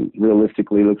 shoot,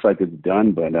 realistically, it looks like it's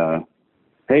done. But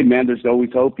hey, man, there's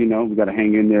always hope. You know, we got to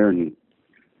hang in there and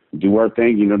do our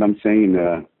thing. You know what I'm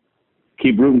saying?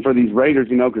 Keep rooting for these Raiders,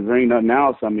 you know, because there ain't nothing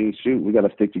else. I mean, shoot, we got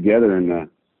to stick together and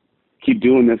keep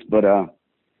doing this. But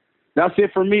that's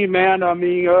it for me, man. I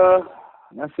mean,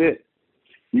 that's it.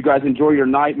 You guys enjoy your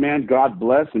night, man. God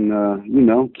bless, and you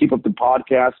know, keep up the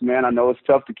podcast, man. I know it's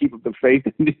tough to keep up the faith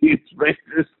in these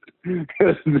Raiders.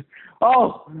 Because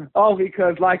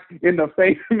like in the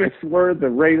famous word, the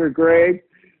Raider Greg,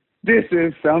 this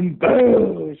is some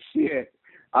bullshit.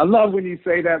 I love when you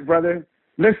say that, brother.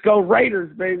 Let's go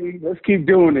Raiders, baby. Let's keep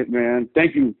doing it, man.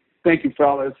 Thank you,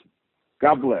 fellas.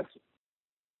 God bless.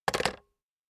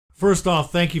 First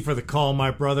off, thank you for the call,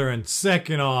 my brother. And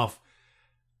second off,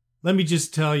 let me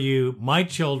just tell you, my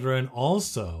children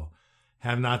also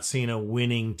have not seen a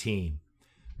winning team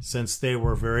since they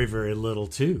were very, very little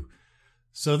too.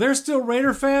 So they're still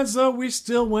Raider fans, though. We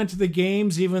still went to the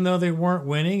games, even though they weren't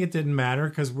winning. It didn't matter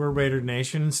because we're Raider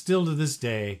Nation. And still to this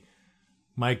day,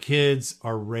 my kids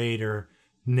are Raider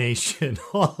Nation,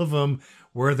 all of them,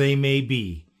 where they may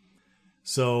be.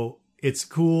 So it's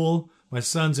cool. My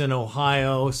son's in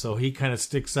Ohio, so he kind of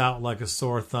sticks out like a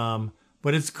sore thumb,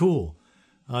 but it's cool.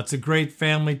 It's a great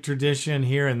family tradition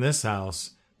here in this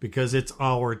house because it's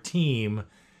our team.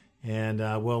 And,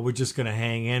 well, we're just going to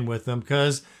hang in with them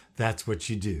because that's what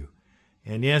you do.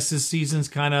 And yes, this season's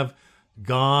kind of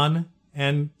gone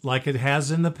and like it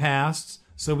has in the past.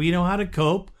 So we know how to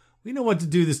cope. We know what to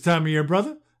do this time of year,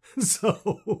 brother.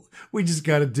 So we just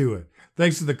got to do it.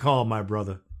 Thanks for the call, my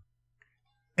brother.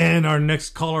 And our next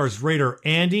caller is Raider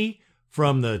Andy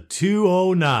from the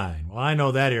 209. Well, I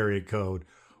know that area code.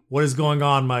 What is going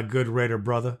on, my good Raider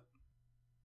brother?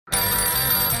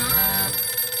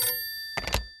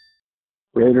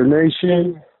 Raider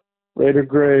Nation, Raider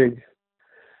Greg.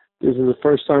 This is a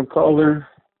first-time caller,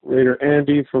 Raider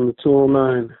Andy from the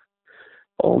 209.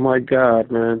 Oh, my God,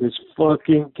 man. This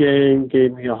fucking game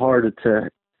gave me a heart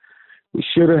attack. We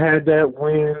should have had that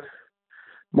win.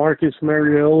 Marcus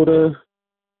Mariota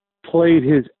played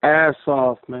his ass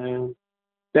off, man.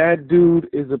 That dude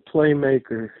is a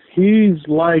playmaker. He's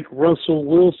like Russell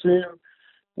Wilson.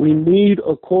 We need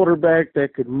a quarterback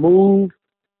that could move,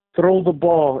 throw the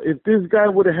ball. If this guy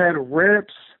would have had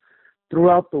reps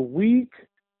throughout the week,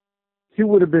 he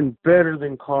would have been better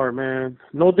than Carr, man.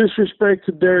 No disrespect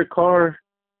to Derek Carr.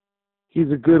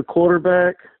 He's a good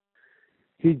quarterback.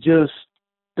 He just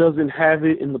doesn't have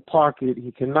it in the pocket.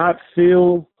 He cannot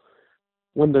feel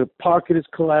when the pocket is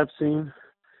collapsing,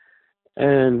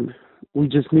 and we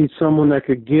just need someone that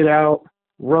could get out,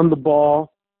 run the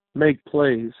ball, make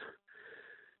plays.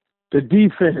 The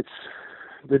defense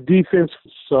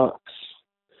sucks.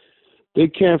 They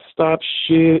can't stop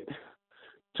shit.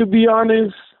 To be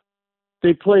honest,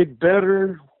 they played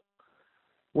better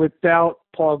without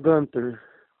Paul Guenther.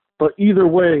 But either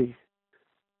way,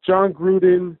 John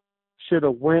Gruden should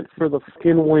have went for the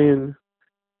fucking win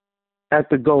at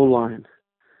the goal line.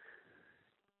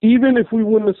 Even if we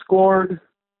wouldn't have scored,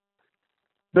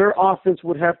 their offense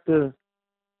would have to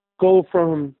go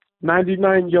from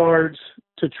 99 yards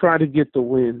to try to get the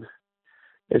win.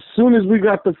 As soon as we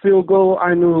got the field goal,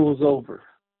 I knew it was over.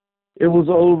 It was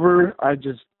over. I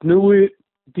just knew it.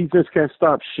 Defense can't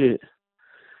stop shit.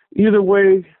 Either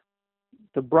way,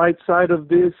 the bright side of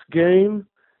this game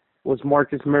was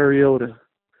Marcus Mariota.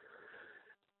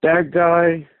 That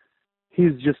guy,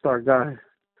 he's just our guy.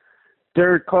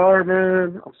 Derek Carr,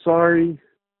 man, I'm sorry.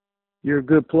 You're a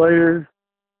good player,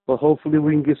 but hopefully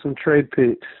we can get some trade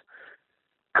picks.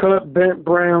 Cut Bent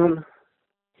Brown.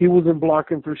 He wasn't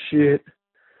blocking for shit.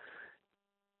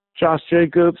 Josh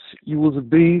Jacobs, you was a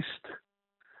beast.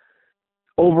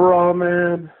 Overall,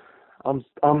 man,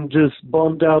 I'm just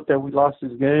bummed out that we lost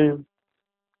this game.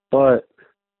 But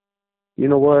you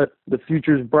know what? The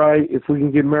future's bright. If we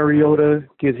can get Mariota,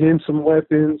 get him some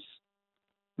weapons,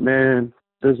 man,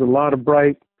 there's a lot of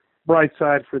bright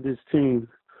side for this team.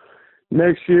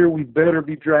 Next year, we better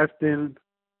be drafting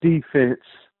defense.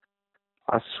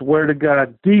 I swear to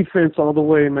God, defense all the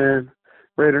way, man.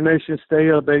 Raider Nation, stay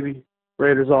up, baby.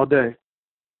 Raiders all day.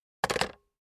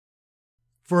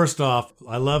 First off,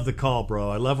 I love the call,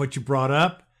 bro. I love what you brought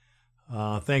up.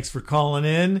 Thanks for calling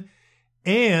in.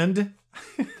 And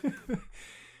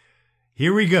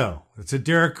here we go. It's a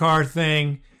Derek Carr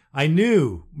thing. I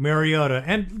knew Mariota.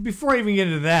 And before I even get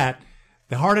into that,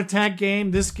 the heart attack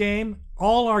game, this game,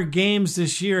 all our games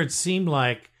this year, it seemed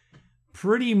like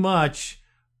pretty much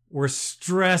were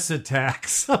stress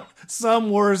attacks.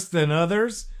 Some worse than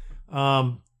others.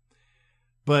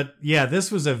 But yeah,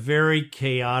 this was a very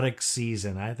chaotic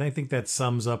season. I think that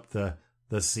sums up the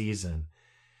season.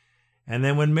 And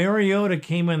then when Mariota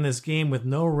came in this game with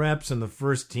no reps in the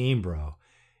first team, bro,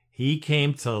 he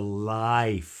came to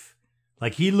life.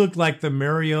 Like he looked like the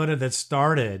Mariota that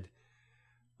started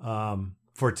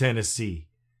for Tennessee.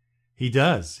 He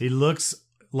does. He looks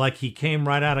like he came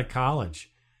right out of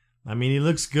college. I mean, he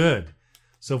looks good.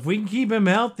 So if we can keep him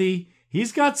healthy,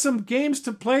 he's got some games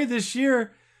to play this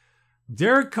year.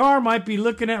 Derek Carr might be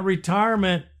looking at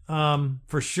retirement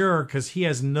for sure because he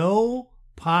has no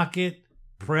pocket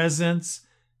presence.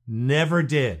 Never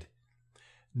did.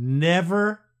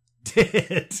 Never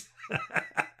did.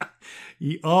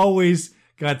 He always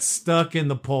got stuck in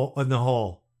the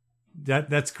hole.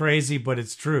 That's crazy, but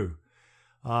it's true.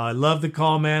 I love the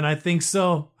call, man. I think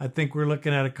so. I think we're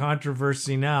looking at a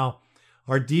controversy now.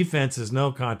 Our defense is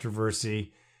no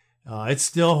controversy. It's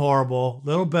still horrible.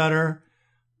 Little better,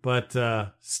 but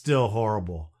still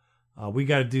horrible. We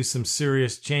got to do some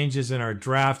serious changes in our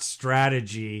draft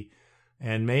strategy.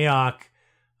 And Mayock,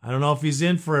 I don't know if he's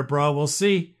in for it, bro. We'll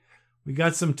see. We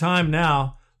got some time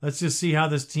now. Let's just see how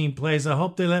this team plays. I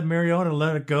hope they let Mariota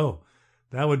let it go.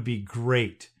 That would be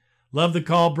great. Love the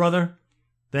call, brother.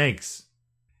 Thanks.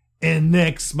 And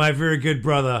next, my very good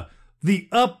brother, the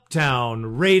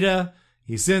Uptown Raider.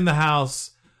 He's in the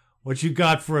house. What you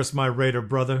got for us, my Raider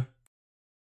brother?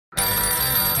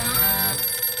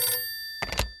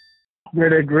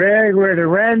 Raider Greg, Raider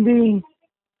Randy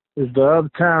is the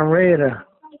Uptown Raider.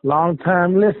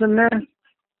 Long-time listener,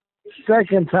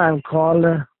 second-time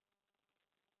caller.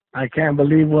 I can't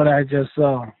believe what I just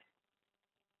saw.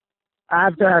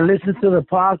 After I listened to the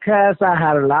podcast, I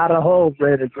had a lot of hope,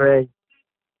 Raider Greg.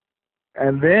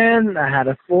 And then I had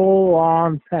a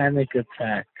full-on panic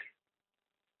attack.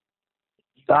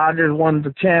 Dodgers won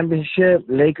the championship.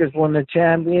 Lakers won the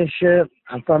championship.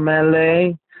 I'm from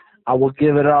L.A. I will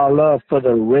give it all up for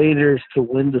the Raiders to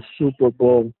win the Super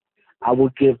Bowl. I will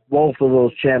give both of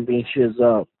those championships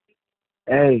up.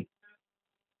 Hey,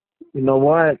 you know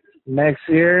what? Next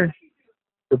year,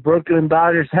 the Brooklyn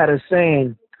Dodgers had a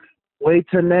saying, wait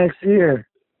till next year.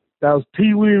 That was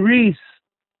Pee Wee Reese.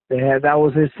 That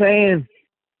was his saying.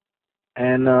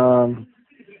 And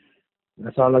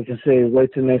that's all I can say.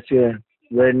 Wait till next year.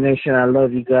 Red Nation, I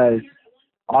love you guys.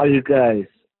 All you guys.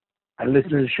 I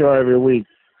listen to the show every week.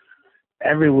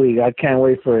 Every week. I can't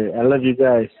wait for it. I love you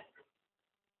guys.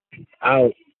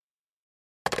 Out.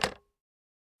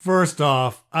 First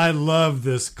off, I love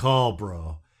this call,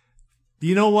 bro. Do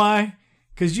you know why?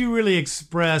 Because you really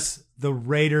express the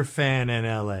Raider fan in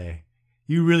L.A.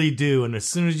 You really do. And as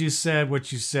soon as you said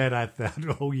what you said, I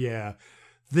thought, oh, yeah.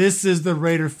 This is the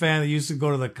Raider fan that used to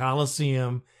go to the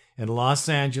Coliseum in Los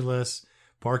Angeles,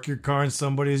 park your car in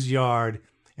somebody's yard,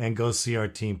 and go see our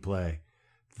team play.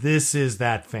 This is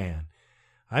that fan.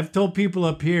 I've told people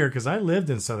up here, because I lived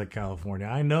in Southern California,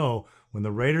 I know when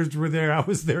the Raiders were there, I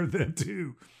was there then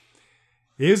too.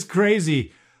 It's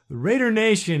crazy. The Raider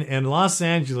Nation in Los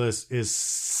Angeles is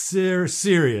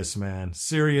serious, man.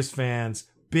 Serious fans,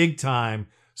 big time,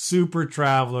 super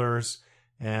travelers,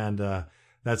 and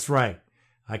that's right.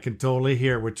 I can totally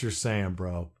hear what you're saying,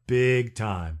 bro. Big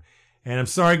time. And I'm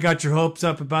sorry I got your hopes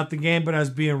up about the game, but I was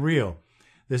being real.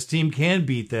 This team can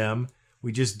beat them.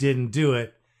 We just didn't do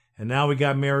it. And now we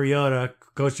got Mariota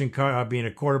coaching, being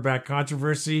a quarterback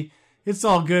controversy. It's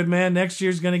all good, man. Next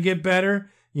year's going to get better.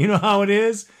 You know how it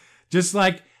is. Just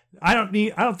like I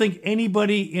don't think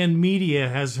anybody in media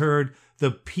has heard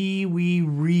the Pee Wee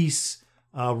Reese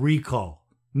recall.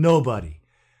 Nobody,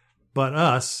 but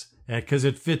us, because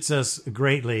it fits us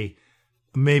greatly.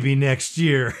 Maybe next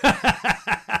year.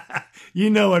 You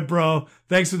know it, bro.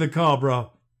 Thanks for the call,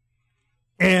 bro.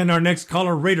 And our next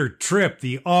caller, Raider Trip,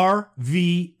 the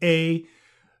RVA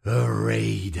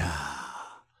Raider,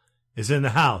 is in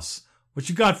the house. What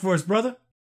you got for us, brother?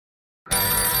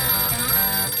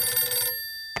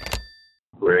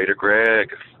 Raider Greg,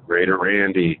 Raider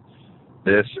Randy.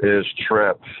 This is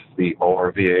Trip, the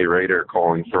RVA Raider,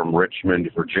 calling from Richmond,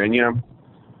 Virginia.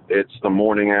 It's the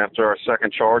morning after our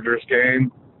second Chargers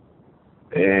game,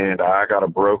 and I got a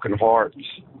broken heart.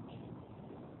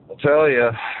 I'll tell you,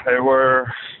 there were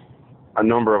a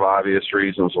number of obvious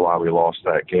reasons why we lost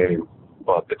that game,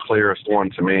 but the clearest one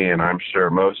to me, and I'm sure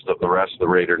most of the rest of the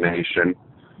Raider Nation,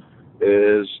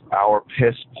 is our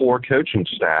piss-poor coaching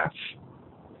staff.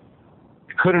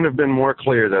 It couldn't have been more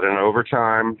clear that in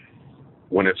overtime,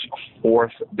 when it's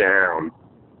fourth down,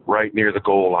 right near the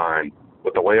goal line,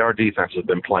 with the way our defense has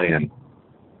been playing,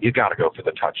 you got to go for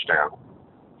the touchdown.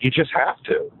 You just have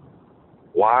to.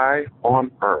 Why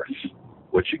on earth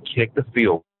would you kick the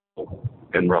field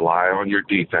and rely on your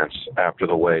defense after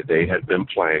the way they had been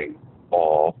playing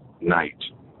all night?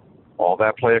 All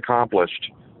that play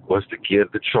accomplished was to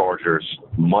give the Chargers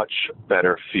much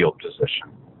better field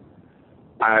position.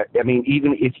 I mean,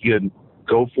 even if you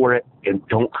go for it and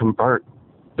don't convert,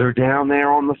 they're down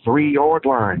there on the 3-yard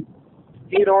line.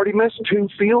 He'd already missed 2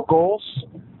 field goals.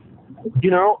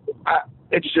 You know,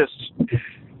 it's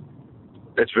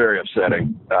very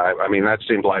upsetting. I mean, that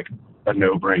seemed like a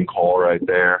no-brain call right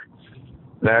there.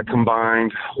 That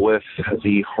combined with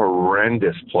the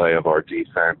horrendous play of our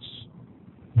defense.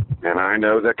 And I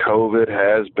know that COVID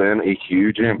has been a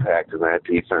huge impact in that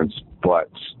defense, but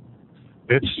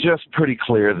it's just pretty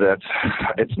clear that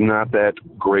it's not that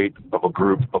great of a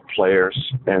group of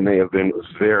players, and they have been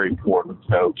very poorly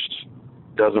coached.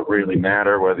 Doesn't really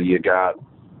matter whether you got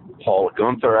Paul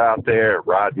Gunther out there,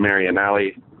 Rod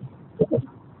Marinelli.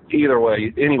 Either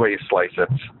way, any way you slice it,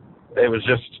 it was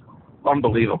just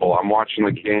unbelievable. I'm watching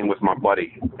the game with my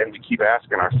buddy, and we keep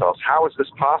asking ourselves, how is this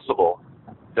possible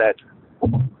that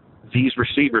these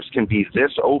receivers can be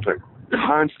this open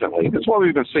constantly? That's what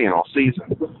we've been seeing all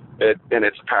season. And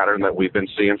it's a pattern that we've been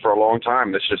seeing for a long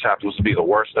time. This just happens to be the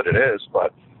worst that it is.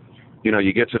 But, you know,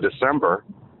 you get to December,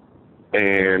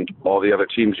 and all the other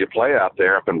teams you play out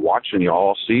there have been watching you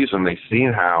all season. They've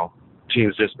seen how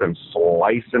teams just been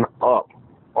slicing up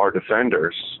our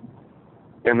defenders,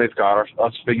 and they've got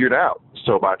us figured out.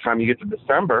 So by the time you get to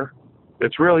December,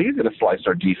 it's really easy to slice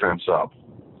our defense up.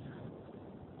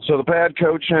 So the bad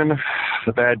coaching,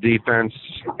 the bad defense,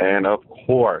 and of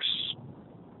course,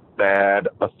 bad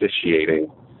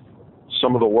officiating.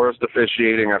 Some of the worst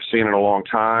officiating I've seen in a long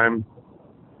time.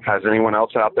 Has anyone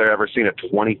else out there ever seen a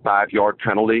 25-yard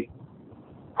penalty?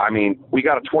 I mean, we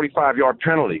got a 25-yard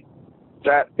penalty.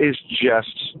 That is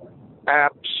just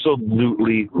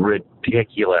absolutely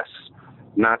ridiculous.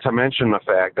 Not to mention the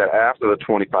fact that after the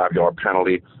 25-yard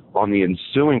penalty, on the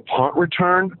ensuing punt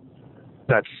return,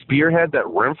 that spearhead that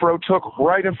Renfro took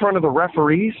right in front of the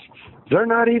referees, they're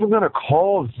not even going to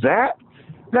call that.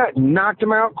 That knocked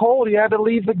him out cold. He had to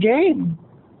leave the game.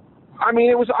 I mean,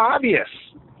 it was obvious.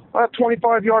 That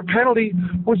 25-yard penalty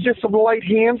was just some light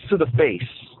hands to the face.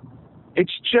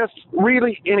 It's just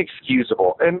really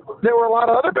inexcusable. And there were a lot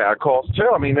of other bad calls, too.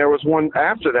 I mean, there was one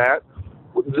after that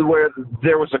where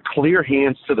there was a clear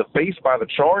hands to the face by the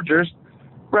Chargers.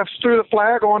 Refs threw the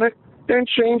flag on it, then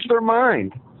changed their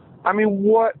mind. I mean,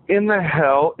 what in the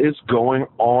hell is going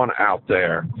on out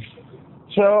there?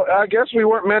 So I guess we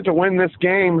weren't meant to win this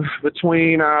game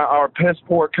between our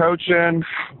piss-poor coaching,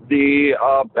 the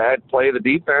bad play of the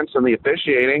defense, and the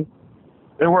officiating.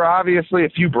 There were obviously a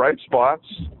few bright spots.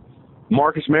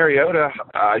 Marcus Mariota,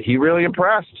 he really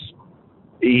impressed.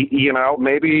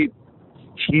 Maybe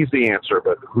he's the answer,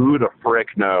 but who the frick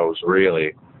knows,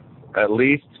 really? At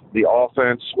least the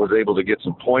offense was able to get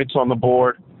some points on the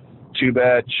board. Too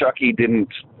bad Chucky didn't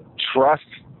trust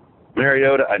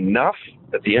Mariota enough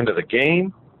at the end of the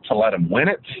game to let him win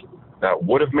it. That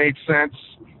would have made sense.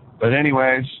 But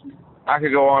anyways, I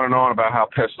could go on and on about how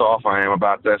pissed off I am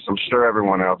about this. I'm sure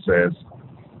everyone else is.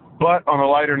 But on a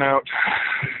lighter note,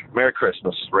 Merry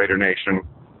Christmas, Raider Nation.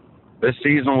 This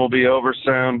season will be over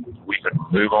soon. We can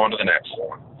move on to the next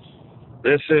one.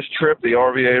 This is Trip, the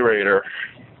RVA Raider,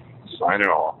 signing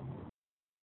off.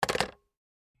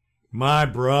 My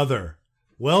brother.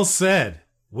 Well said.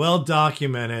 Well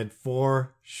documented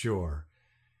for sure.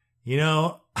 You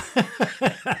know,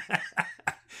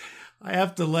 I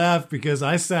have to laugh because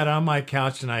I sat on my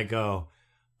couch and I go,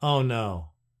 oh no,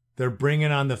 they're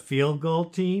bringing on the field goal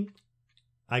team.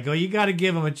 I go, you got to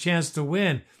give them a chance to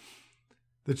win.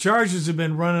 The Chargers have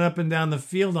been running up and down the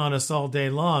field on us all day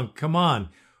long. Come on.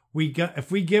 If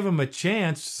we give them a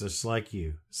chance, just like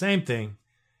you, same thing.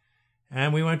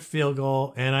 And we went field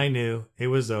goal and I knew it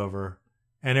was over,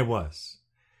 and it was.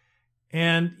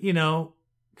 And, you know,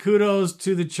 kudos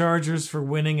to the Chargers for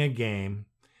winning a game,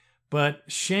 but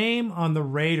shame on the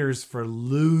Raiders for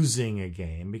losing a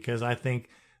game, because I think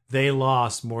they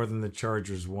lost more than the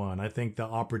Chargers won. I think the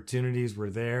opportunities were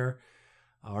there.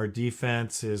 Our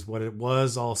defense is what it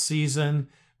was all season.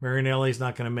 Marinelli's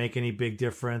not going to make any big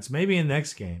difference. Maybe in the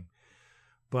next game.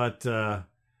 But,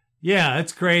 yeah,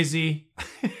 it's crazy.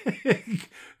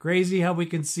 Crazy how we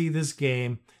can see this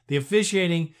game. The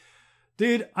officiating.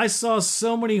 Dude, I saw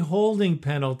so many holding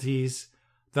penalties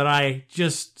that I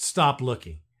just stopped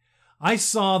looking. I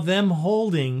saw them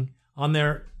holding on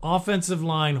their offensive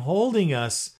line, holding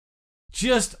us,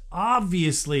 just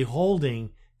obviously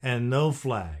holding, and no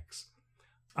flags.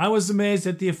 I was amazed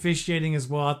at the officiating as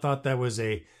well. I thought that was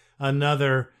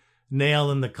another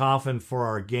nail in the coffin for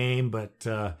our game. But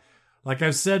like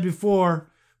I've said before,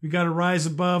 we got to rise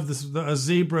above the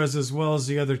Zebras as well as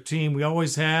the other team. We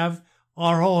always have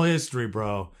our whole history,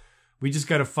 bro. We just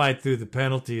got to fight through the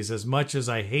penalties. As much as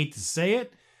I hate to say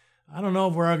it, I don't know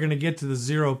if we're going to get to the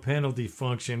zero penalty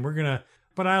function.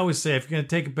 But I always say, if you're going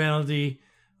to take a penalty,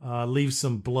 leave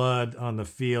some blood on the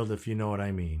field, if you know what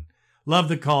I mean. Love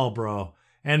the call, bro.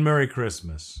 And Merry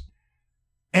Christmas.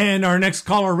 And our next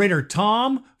caller, Raider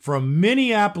Tom from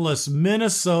Minneapolis,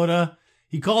 Minnesota.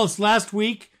 He called us last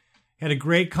week, had a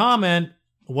great comment.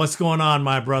 What's going on,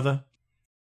 my brother?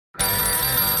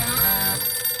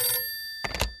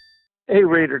 Hey,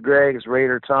 Raider Greg. It's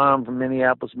Raider Tom from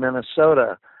Minneapolis,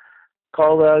 Minnesota.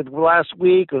 Called last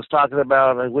week. I was talking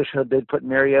about I wish they'd put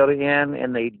Mariota in,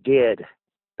 and they did.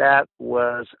 That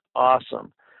was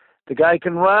awesome. The guy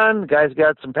can run. The guy's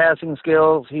got some passing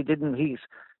skills. He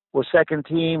was second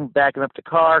team backing up the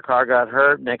car. Carr got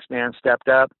hurt. Next man stepped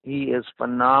up. He is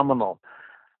phenomenal.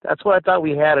 That's what I thought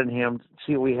we had in him.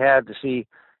 See what we had to see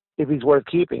if he's worth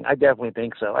keeping. I definitely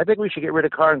think so. I think we should get rid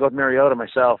of Carr and go with Mariota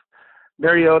myself.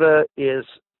 Mariota is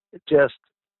just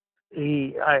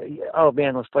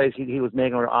those plays he was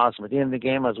making were awesome. At the end of the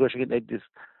game, I was wishing they'd just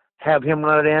have him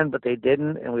run it in, but they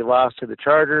didn't, and we lost to the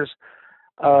Chargers.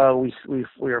 We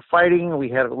were fighting. We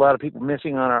had a lot of people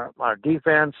missing on our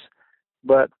defense,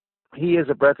 but he is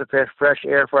a breath of fresh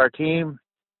air for our team.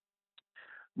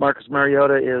 Marcus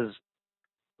Mariota is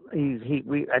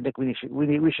I think we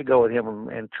should go with him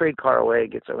and trade Carr away,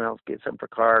 get someone else, get something for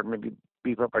Carr, maybe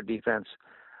beef up our defense.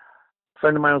 A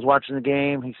friend of mine was watching the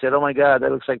game. He said, "Oh my God,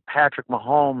 that looks like Patrick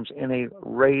Mahomes in a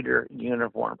Raider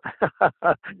uniform."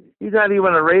 He's not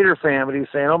even a Raider fan, but he's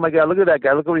saying, "Oh my God, look at that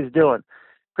guy! Look what he's doing."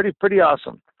 Pretty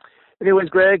awesome. Anyways,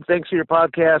 Greg, thanks for your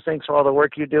podcast. Thanks for all the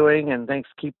work you're doing, and thanks.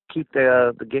 Keep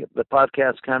the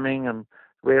podcast coming. I'm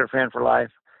a Raider fan for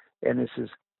life. And this is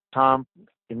Tom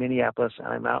in Minneapolis, and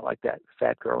I'm out like that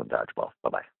fat girl in dodgeball.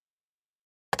 Bye-bye.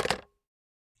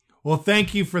 Well,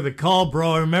 thank you for the call,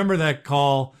 bro. I remember that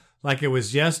call like it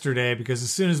was yesterday, because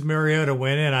as soon as Mariota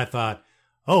went in, I thought,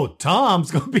 oh,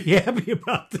 Tom's going to be happy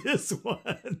about this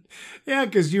one. Yeah,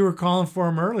 because you were calling for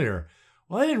him earlier.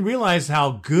 Well, I didn't realize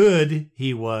how good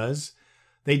he was.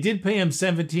 They did pay him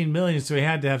 $17 million, so he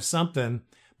had to have something.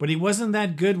 But he wasn't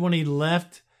that good when he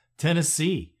left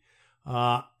Tennessee.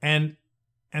 And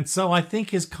so I think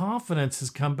his confidence has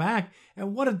come back.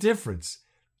 And what a difference.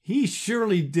 He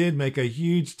surely did make a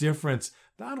huge difference,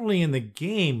 not only in the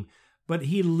game, but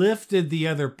he lifted the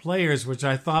other players, which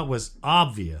I thought was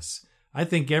obvious. I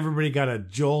think everybody got a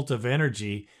jolt of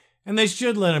energy, and they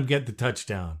should let him get the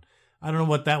touchdown. I don't know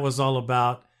what that was all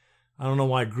about. I don't know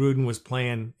why Gruden was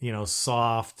playing,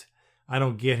 soft. I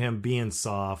don't get him being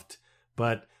soft,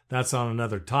 but that's on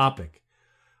another topic.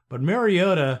 But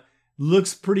Mariota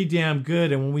looks pretty damn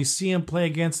good, and when we see him play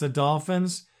against the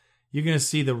Dolphins, you're going to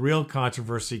see the real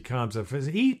controversy comes. If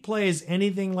he plays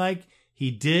anything like he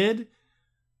did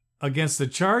against the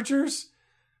Chargers,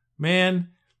 man,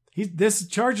 this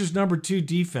Chargers number 2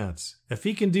 defense. If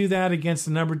he can do that against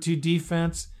the number 2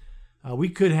 defense, we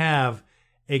could have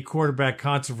a quarterback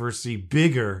controversy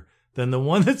bigger than the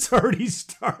one that's already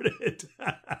started.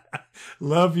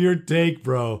 Love your take,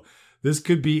 bro. This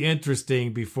could be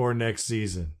interesting before next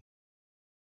season.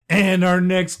 And our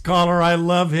next caller, I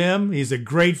love him. He's a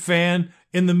great fan.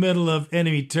 In the middle of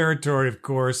enemy territory, of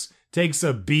course. Takes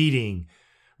a beating.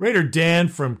 Raider Dan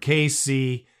from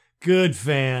KC, good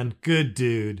fan, good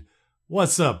dude.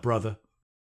 What's up, brother?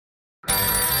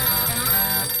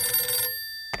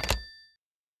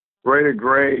 Raider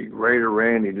Greg, Raider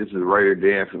Randy, this is Raider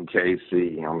Dan from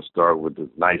KC. I'm going to start with the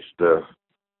nice stuff.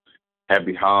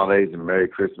 Happy holidays and Merry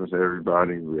Christmas,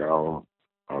 everybody. We all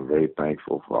are very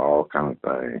thankful for all kind of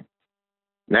things.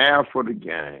 Now for the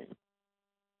game.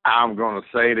 I'm going to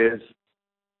say this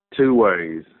two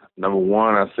ways. Number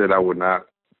one, I said I would not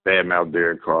badmouth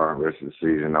Derek Carr the rest of the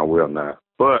season. I will not.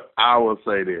 But I will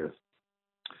say this.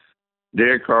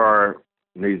 Derek Carr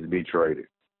needs to be traded.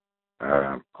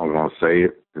 I'm going to say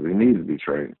it because he needs to be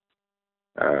traded.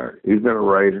 He's been a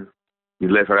Raider. He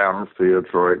left it out on the field.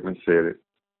 Troy Aikman said it.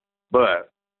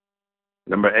 But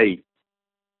number 8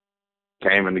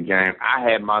 came in the game. I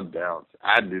had my doubts.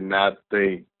 I did not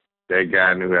think that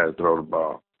guy knew how to throw the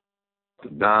ball.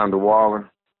 Don DeWaller,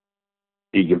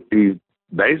 he's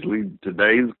basically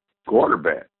today's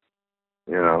quarterback.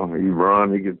 You know, he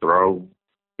run, he can throw,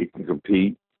 he can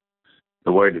compete.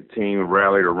 The way the team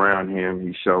rallied around him,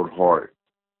 he showed heart.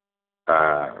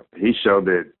 He showed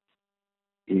that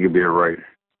he could be a Raider.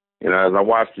 You know, as I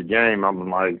watched the game, I'm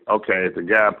like, okay, if the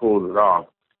guy pulls it off,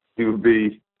 he would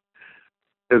be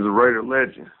as a Raider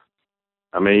legend.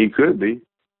 I mean, he could be.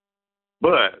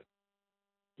 But,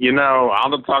 you know,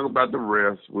 I'm going to talk about the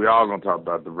refs. We all going to talk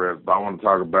about the refs, but I want to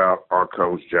talk about our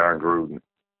coach, John Gruden.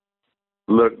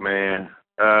 Look, man,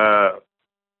 I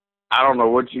don't know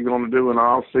what you're going to do in the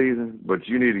off season, but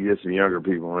you need to get some younger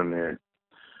people in there.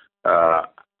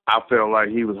 I felt like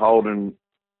he was holding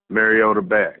Mariota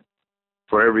back.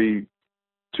 For every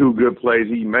 2 good plays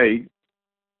he made,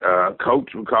 coach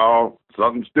would call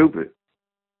something stupid,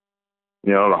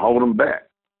 you know, to hold him back.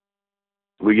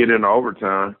 We get into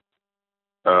overtime,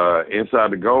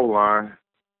 inside the goal line.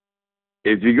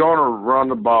 If you're going to run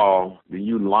the ball, then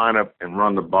you line up and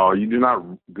run the ball. You do not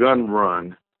gun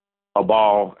run a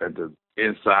ball at the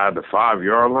inside the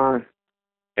 5-yard line.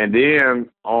 And then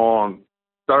on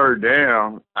 3rd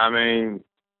down, I mean,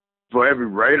 for every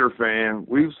Raider fan,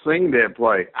 we've seen that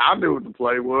play. I knew what the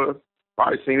play was.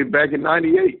 Probably seen it back in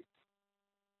 98.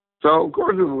 So, of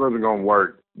course, it wasn't going to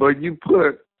work. But you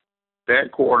put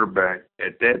that quarterback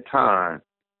at that time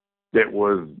that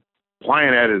was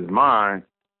playing at his mind,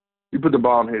 you put the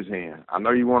ball in his hand. I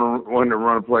know you want to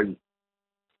run a play.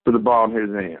 Put the ball in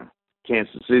his hand.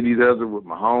 Kansas City does it with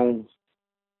Mahomes.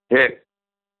 Heck,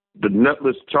 the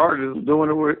nutless Chargers are doing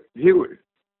it with Hewitt.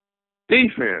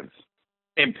 Defense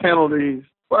and penalties.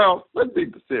 Well, let's be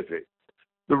specific.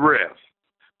 The refs.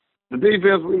 The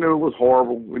defense, we knew it was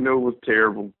horrible. We knew it was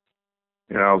terrible.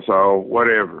 You know, so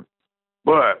whatever.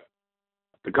 But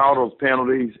to call those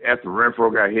penalties after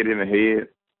Renfro got hit in the head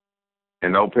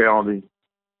and no penalty,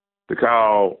 to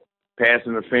call pass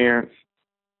interference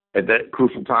at that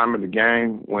crucial time of the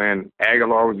game when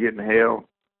Aguilar was getting held,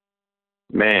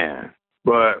 man.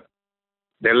 But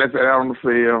they left it out on the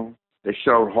field. They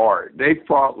showed heart. They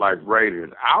fought like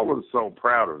Raiders. I was so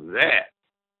proud of that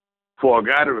for a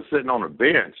guy that was sitting on the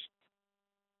bench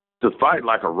to fight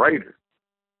like a Raider.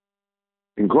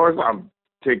 And of course, I'm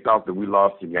ticked off that we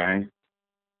lost the game,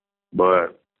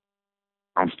 but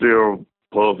I'm still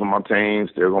pulling for my team,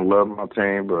 still going to love my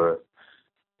team. But,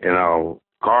 you know,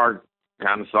 Carr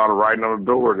kind of saw the writing on the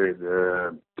door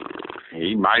that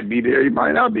he might be there, he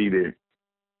might not be there.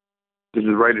 This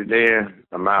is Raider Dan.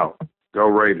 I'm out. Go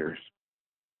Raiders.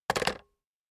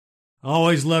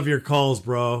 Always love your calls,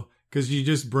 bro, because you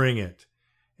just bring it.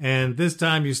 And this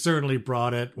time you certainly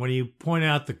brought it when you point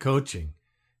out the coaching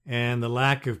and the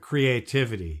lack of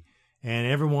creativity. And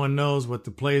everyone knows what the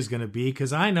play is going to be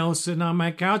because I know sitting on my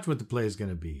couch what the play is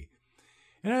going to be.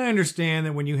 And I understand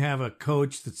that when you have a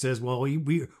coach that says, well,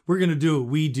 we're going to do what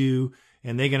we do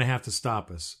and they're going to have to stop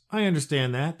us. I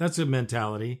understand that. That's a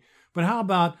mentality. But how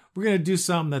about we're going to do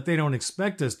something that they don't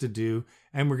expect us to do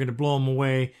and we're going to blow them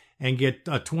away and get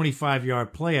a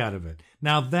 25-yard play out of it.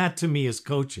 Now, that to me is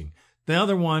coaching. The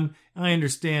other one, I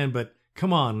understand, but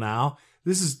come on now.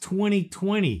 This is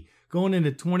 2020. Going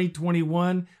into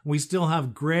 2021, we still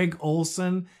have Greg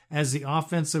Olsen as the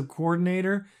offensive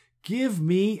coordinator. Give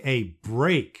me a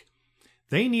break.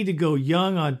 They need to go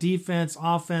young on defense,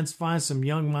 offense, find some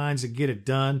young minds and get it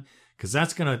done because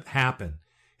that's going to happen.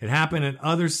 It happened in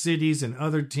other cities and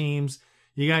other teams.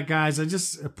 You got guys, I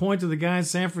just point to the guy in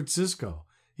San Francisco.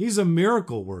 He's a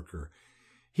miracle worker.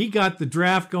 He got the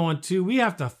draft going too. We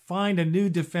have to find a new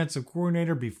defensive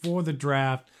coordinator before the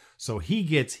draft so he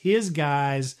gets his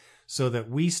guys so that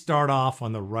we start off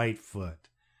on the right foot.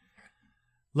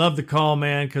 Love the call,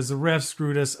 man, because the refs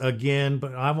screwed us again,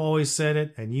 but I've always said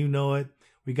it, and you know it.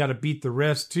 We got to beat the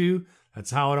refs too.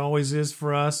 That's how it always is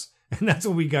for us, And that's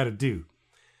what we got to do.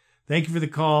 Thank you for the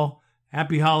call.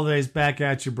 Happy holidays back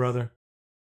at you, brother.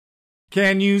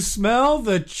 Can you smell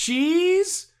the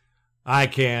cheese? I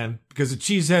can, because the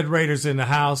Cheesehead Raider's in the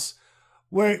house.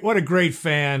 What a great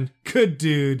fan. Good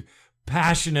dude.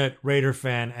 Passionate Raider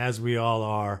fan, as we all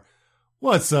are.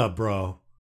 What's up, bro?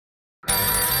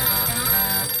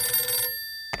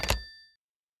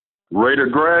 Raider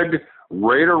Greg,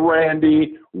 Raider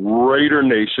Randy, Raider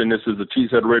Nation. This is the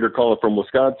Cheesehead Raider calling from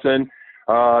Wisconsin.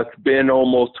 It's been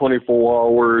almost 24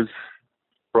 hours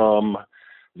from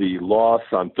the loss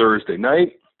on Thursday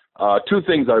night. Two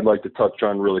things I'd like to touch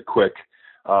on really quick.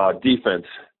 Defense.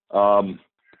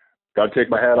 Got to take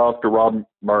my hat off to Rob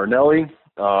Marinelli.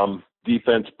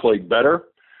 Defense played better.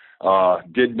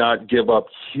 Did not give up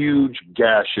huge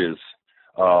gashes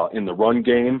in the run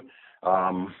game.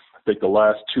 I think the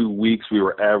last 2 weeks we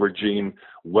were averaging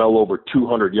well over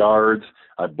 200 yards.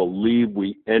 I believe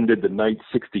we ended the night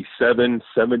 67,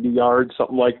 70 yards,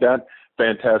 something like that.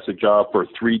 Fantastic job for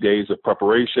 3 days of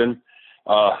preparation.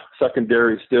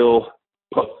 Secondary still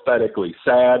pathetically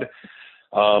sad.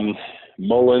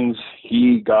 Mullins,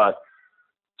 he got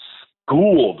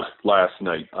schooled last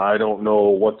night. I don't know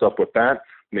what's up with that.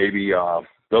 Maybe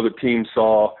the other team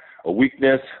saw a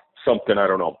weakness, something, I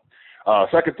don't know.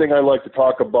 Second thing I'd like to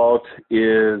talk about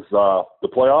is the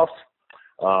playoffs.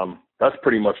 That's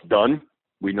pretty much done.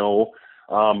 We know.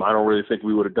 I don't really think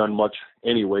we would have done much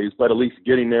anyways, but at least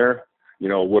getting there,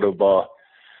 would have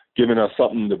given us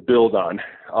something to build on.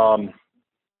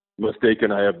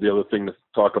 Mistaken, I have the other thing to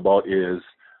talk about is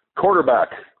quarterback.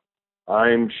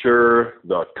 I'm sure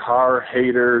the Carr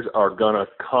haters are going to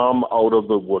come out of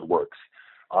the woodworks.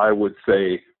 I would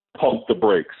say pump the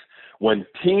brakes. When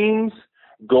teams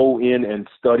go in and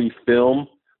study film,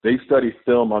 they study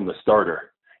film on the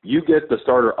starter. You get the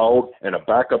starter out and a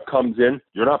backup comes in,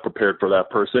 you're not prepared for that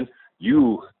person.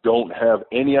 You don't have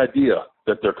any idea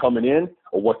that they're coming in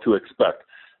or what to expect.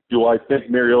 Do I think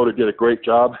Mariota did a great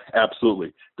job?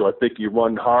 Absolutely. Do I think he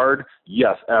run hard?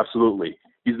 Yes, absolutely.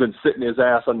 He's been sitting his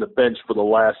ass on the bench for the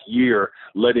last year,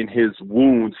 letting his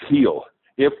wounds heal.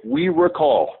 If we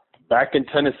recall, back in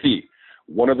Tennessee,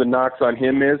 one of the knocks on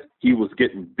him is he was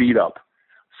getting beat up.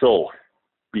 So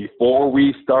before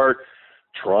we start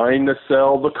trying to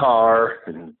sell the car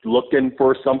and looking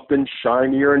for something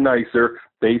shinier and nicer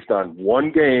based on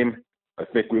one game, I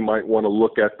think we might want to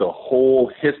look at the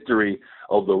whole history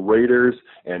of the Raiders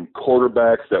and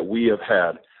quarterbacks that we have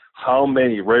had. How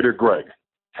many, Raider Greg,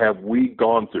 have we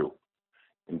gone through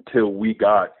until we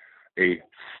got a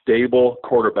stable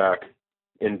quarterback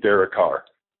in Derek Carr?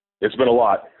 It's been a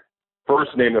lot.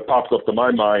 First name that pops up to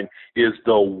my mind is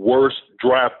the worst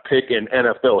draft pick in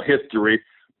NFL history,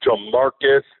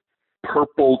 Jamarcus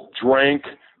Purple Drank,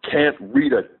 can't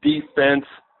read a defense,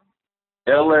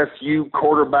 LSU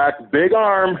quarterback, big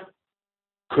arm,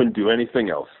 couldn't do anything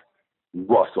else.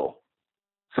 Russell.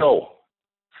 So,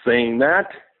 saying that,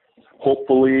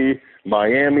 hopefully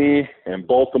Miami and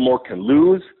Baltimore can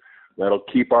lose. That'll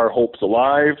keep our hopes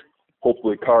alive.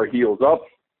 Hopefully Carr heals up.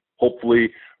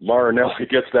 Hopefully Marinelli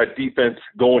gets that defense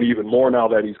going even more now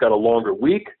that he's got a longer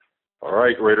week. All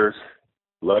right, Raiders,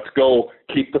 let's go.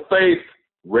 Keep the faith.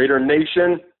 Raider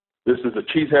Nation, this is the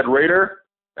Cheesehead Raider,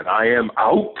 and I am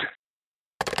out.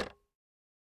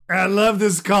 I love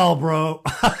this call, bro.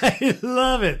 I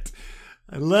love it.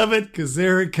 I love it because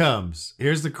there it comes.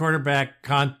 Here's the quarterback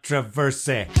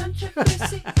controversy.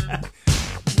 Controversy.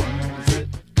 Was it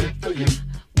good for you?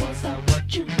 Was I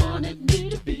what you wanted me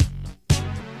to be?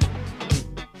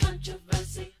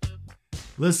 Controversy.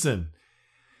 Listen,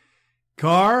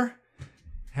 Carr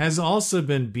has also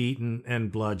been beaten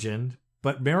and bludgeoned,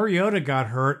 but Mariota got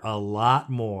hurt a lot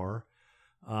more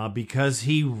because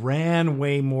he ran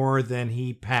way more than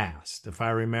he passed, if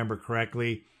I remember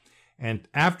correctly. And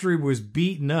after he was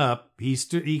beaten up,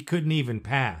 he couldn't even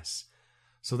pass.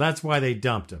 So that's why they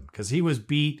dumped him, because he was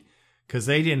beat because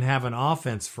they didn't have an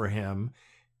offense for him,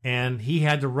 and he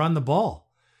had to run the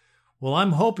ball. Well,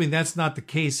 I'm hoping that's not the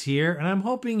case here, and I'm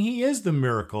hoping he is the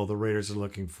miracle the Raiders are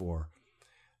looking for.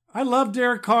 I love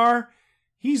Derek Carr.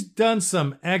 He's done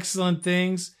some excellent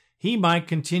things. He might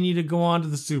continue to go on to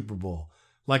the Super Bowl.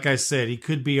 Like I said, he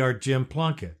could be our Jim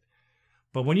Plunkett.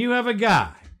 But when you have a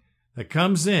guy that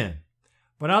comes in,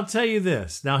 but I'll tell you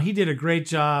this. Now, he did a great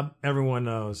job. Everyone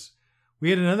knows.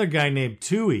 We had another guy named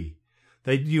Tui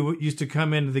that used to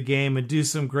come into the game and do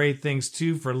some great things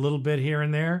too for a little bit here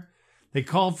and there. They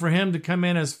called for him to come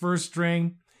in as first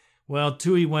string. Well,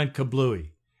 Tui went kablooey.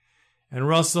 And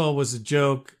Russell was a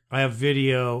joke. I have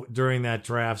video during that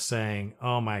draft saying,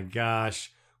 oh my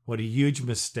gosh, what a huge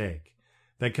mistake.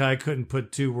 That guy couldn't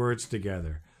put two words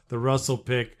together. The Russell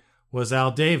pick was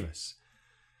Al Davis.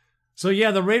 So,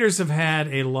 yeah, the Raiders have had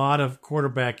a lot of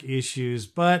quarterback issues,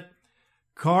 but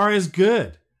Carr is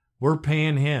good. We're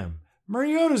paying him.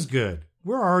 Mariota's good.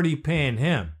 We're already paying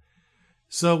him.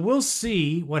 So we'll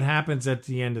see what happens at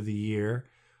the end of the year.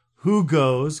 Who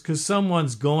goes, because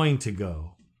someone's going to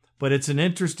go. But it's an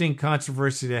interesting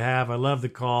controversy to have. I love the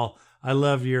call. I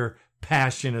love your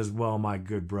passion as well, my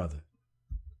good brother.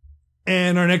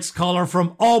 And our next caller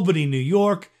from Albany, New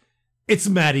York, it's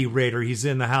Matty Raider. He's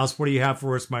in the house. What do you have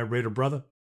for us, my Raider brother?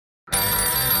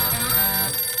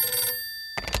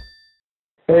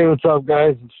 Hey, what's up,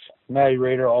 guys? It's Matty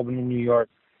Raider, Albany, New York.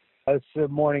 It's the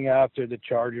morning after the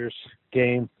Chargers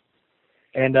game,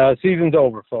 and season's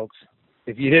over, folks.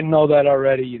 If you didn't know that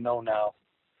already, you know now.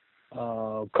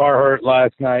 Carr hurt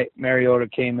last night. Mariota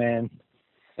came in,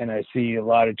 and I see a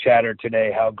lot of chatter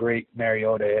today how great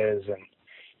Mariota is, and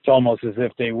it's almost as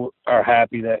if they are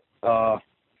happy that our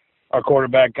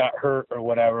quarterback got hurt or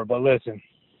whatever. But listen,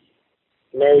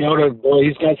 Mariota, boy,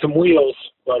 he's got some wheels,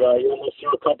 but he almost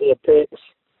threw a couple of picks.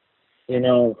 You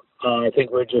know, I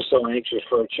think we're just so anxious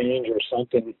for a change or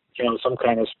something, you know, some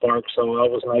kind of spark. So that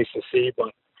was nice to see.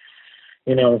 But,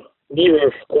 you know,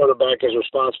 neither quarterback is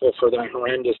responsible for that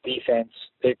horrendous defense.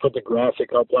 They put the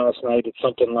graphic up last night. It's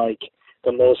something like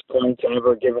the most points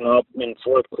ever given up in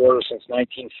fourth quarter since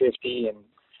 1950. And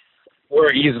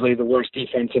we're easily the worst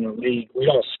defense in the league. We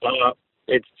don't stop.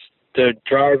 It's the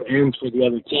drive ends for the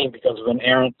other team because of an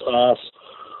errant pass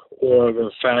or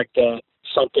the fact that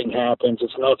something happens.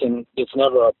 It's nothing. It's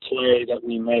never a play that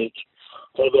we make.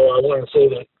 Although I wouldn't say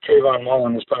that Trayvon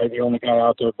Mullen is probably the only guy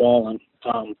out there balling.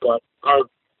 But our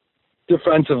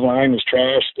defensive line is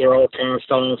trash. They're all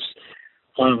cast-offs,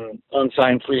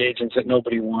 unsigned free agents that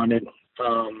nobody wanted.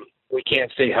 We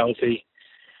can't stay healthy.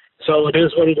 So it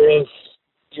is what it is.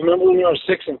 Do you remember when we were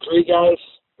 6-3, guys?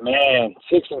 Man,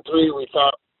 6-3, we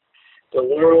thought the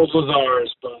world was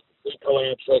ours, but we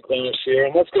collapsed like last year,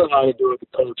 and that's got a lot to do with the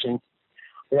coaching.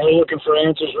 We're all looking for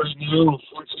answers right now.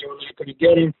 Unfortunately, we're not going to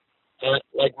get them.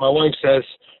 Like my wife says,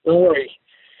 don't worry.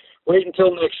 Wait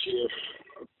until next year.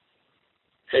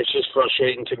 It's just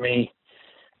frustrating to me.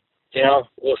 You know,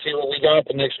 we'll see what we got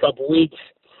the next couple of weeks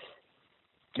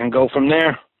and go from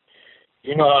there.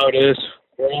 You know how it is.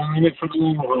 We're all in it for the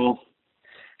long haul.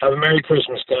 Have a Merry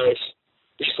Christmas, guys.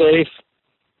 Be safe.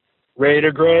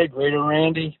 Raider Greg, Raider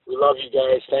Randy, we love you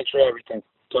guys. Thanks for everything.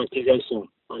 Talk to you guys soon.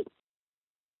 Bye.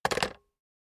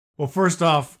 Well, first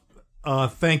off,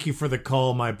 thank you for the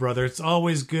call, my brother. It's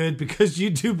always good because you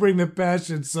do bring the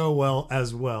passion so well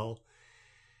as well.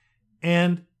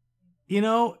 And, you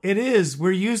know, it is.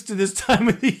 We're used to this time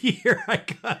of the year, I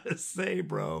gotta say,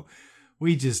 bro.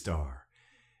 We just are.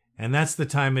 And that's the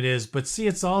time it is. But see,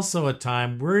 it's also a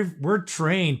time we're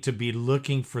trained to be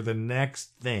looking for the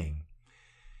next thing.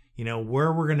 You know,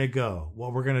 where we're going to go,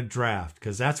 what we're going to draft,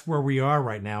 because that's where we are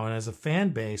right now. And as a fan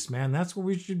base, man, that's where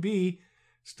we should be.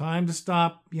 It's time to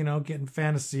stop, you know, getting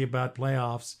fantasy about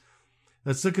playoffs.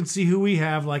 Let's look and see who we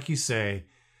have, like you say.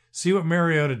 See what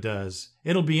Mariota does.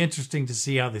 It'll be interesting to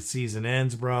see how the season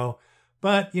ends, bro.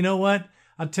 But you know what?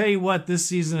 I'll tell you what, this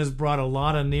season has brought a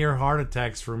lot of near heart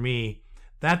attacks for me.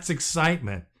 That's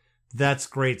excitement. That's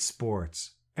great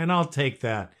sports. And I'll take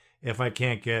that if I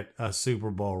can't get a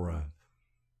Super Bowl run.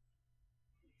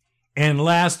 And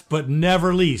last but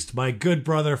never least, my good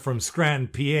brother from Scranton,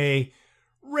 PA,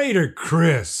 Raider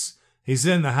Chris. He's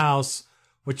in the house.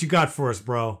 What you got for us,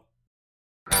 bro?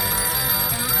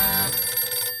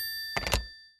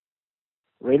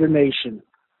 Raider Nation,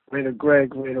 Raider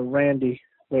Greg, Raider Randy,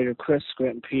 Raider Chris,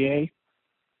 Scranton, PA.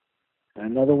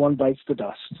 And another one bites the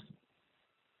dust.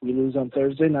 We lose on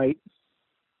Thursday night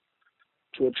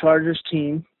to a Chargers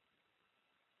team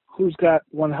who's got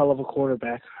one hell of a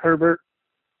quarterback. Herbert,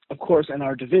 of course, in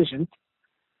our division,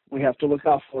 we have to look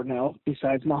out for now,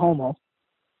 besides Mahomes,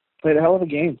 played a hell of a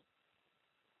game.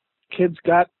 Kid's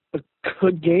got a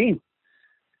good game.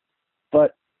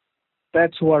 But back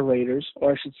to our Raiders,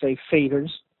 or I should say Faders.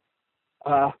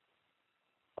 I'm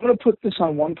going to put this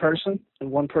on one person, and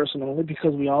one person only,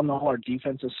 because we all know our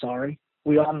defense is sorry.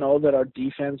 We all know that our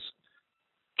defense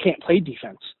can't play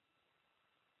defense.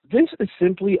 This is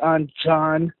simply on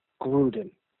John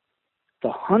Gruden, the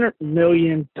 $100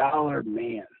 million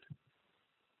man.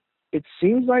 It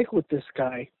seems like with this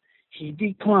guy, he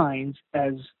declines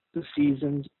as the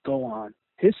seasons go on.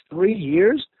 His 3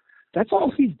 years, that's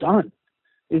all he's done,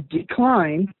 is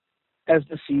decline as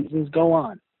the seasons go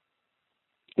on.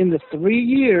 In the 3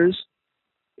 years,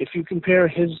 if you compare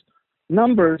his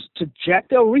numbers to Jack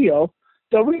Del Rio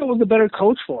was a better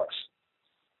coach for us.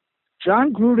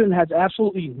 John Gruden has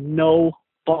absolutely no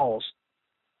balls.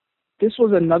 This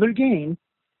was another game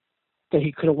that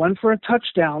he could have went for a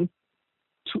touchdown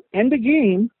to end a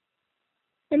game,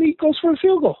 and he goes for a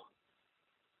field goal.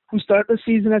 We start the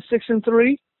season at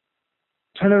 6-3,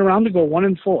 turn it around to go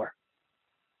 1-4.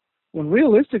 When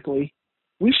realistically,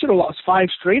 we should have lost 5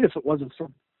 straight if it wasn't for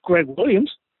Greg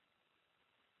Williams.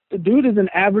 The dude is an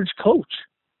average coach.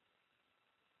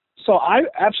 So I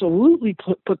absolutely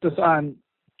put this on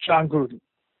John Gruden.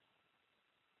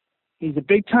 He's a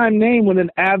big-time name with an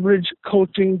average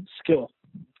coaching skill.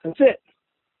 That's it.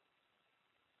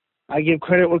 I give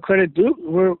credit where credit's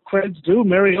due.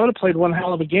 Mariota played one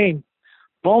hell of a game.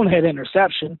 Bonehead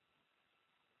interception.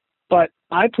 But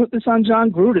I put this on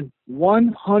John Gruden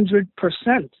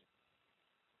 100%.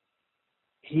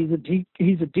 He's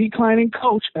a declining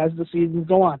coach as the seasons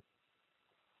go on.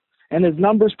 And his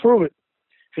numbers prove it.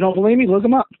 If you don't believe me, look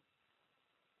him up.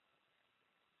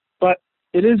 But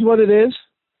it is what it is.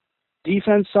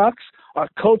 Defense sucks. Our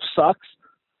coach sucks.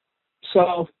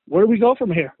 So where do we go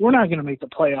from here? We're not going to make the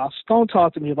playoffs. Don't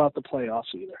talk to me about the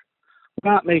playoffs either.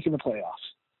 We're not making the playoffs.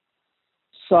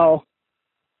 So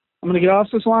I'm going to get off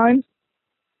this line.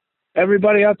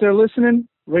 Everybody out there listening,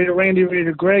 Raider Randy,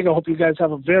 Raider Greg, I hope you guys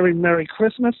have a very Merry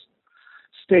Christmas.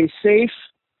 Stay safe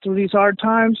through these hard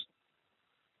times.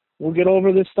 We'll get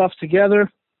over this stuff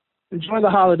together. Enjoy the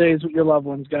holidays with your loved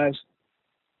ones, guys.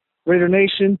 Raider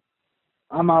Nation,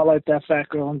 I'm out like that fat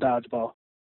girl in dodgeball.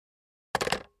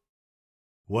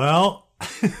 Well,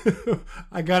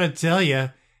 I got to tell you,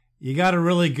 you got a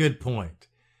really good point.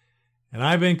 And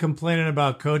I've been complaining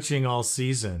about coaching all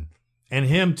season, and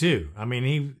him too. I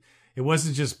mean, it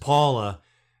wasn't just Paula.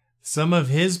 Some of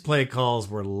his play calls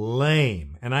were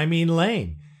lame, and I mean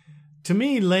lame. To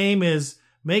me, lame is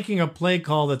making a play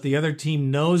call that the other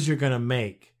team knows you're going to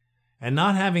make and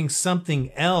not having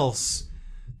something else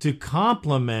to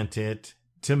complement it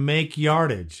to make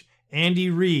yardage. Andy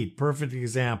Reid, perfect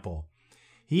example.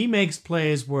 He makes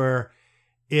plays where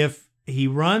if he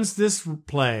runs this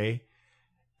play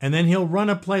and then he'll run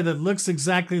a play that looks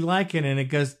exactly like it and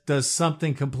it does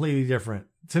something completely different.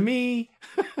 To me,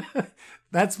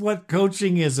 that's what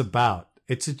coaching is about.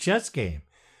 It's a chess game.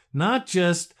 Not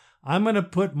just, I'm going to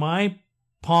put my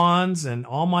pawns and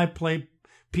all my play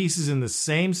pieces in the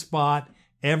same spot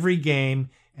every game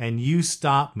and you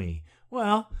stop me.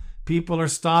 Well, people are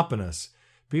stopping us.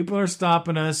 People are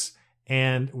stopping us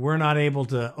and we're not able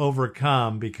to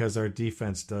overcome because our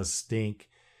defense does stink.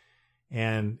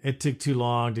 And it took too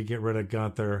long to get rid of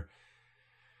Gunther.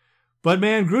 But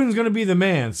man, Gruden's going to be the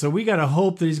man. So we got to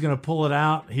hope that he's going to pull it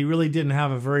out. He really didn't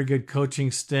have a very good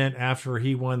coaching stint after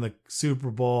he won the Super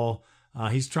Bowl.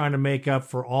 He's trying to make up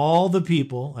for all the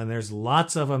people, and there's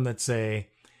lots of them that say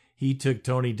he took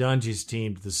Tony Dungy's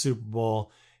team to the Super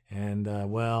Bowl, and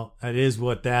well, that is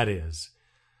what that is.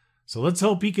 So let's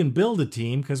hope he can build a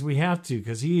team, because we have to,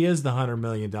 because he is the $100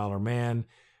 million man,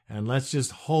 and let's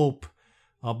just hope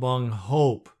among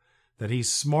hope that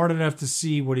he's smart enough to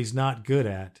see what he's not good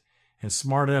at and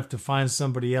smart enough to find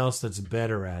somebody else that's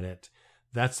better at it.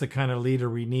 That's the kind of leader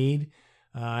we need,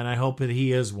 and I hope that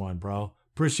he is one, bro.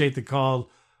 Appreciate the call.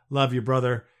 Love you,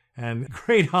 brother. And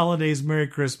great holidays. Merry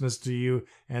Christmas to you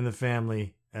and the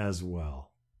family as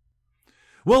well.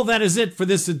 Well, that is it for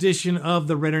this edition of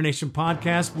the Raider Nation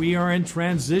podcast. We are in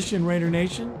transition, Raider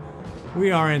Nation.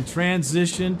 We are in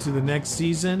transition to the next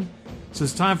season. So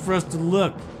it's time for us to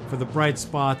look for the bright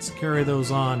spots, carry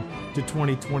those on to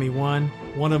 2021.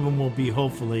 One of them will be,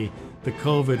 hopefully, the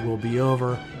COVID will be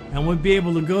over and we'll be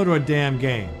able to go to a damn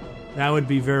game. That would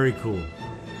be very cool.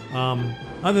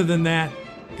 Other than that,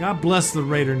 God bless the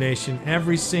Raider Nation.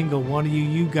 Every single one of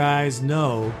you guys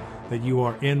know that you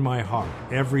are in my heart.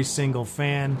 Every single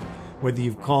fan, whether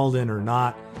you've called in or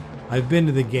not. I've been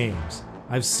to the games.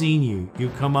 I've seen you.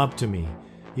 You've come up to me.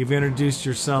 You've introduced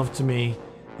yourself to me.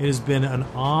 It has been an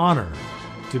honor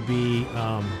to be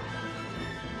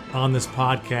on this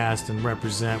podcast and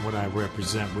represent what I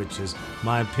represent, which is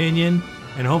my opinion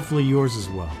and hopefully yours as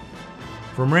well.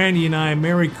 From Randy and I,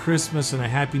 Merry Christmas and a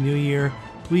Happy New Year.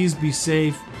 Please be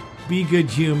safe. Be good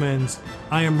humans.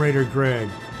 I am Raider Greg,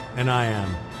 and I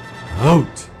am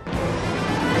out.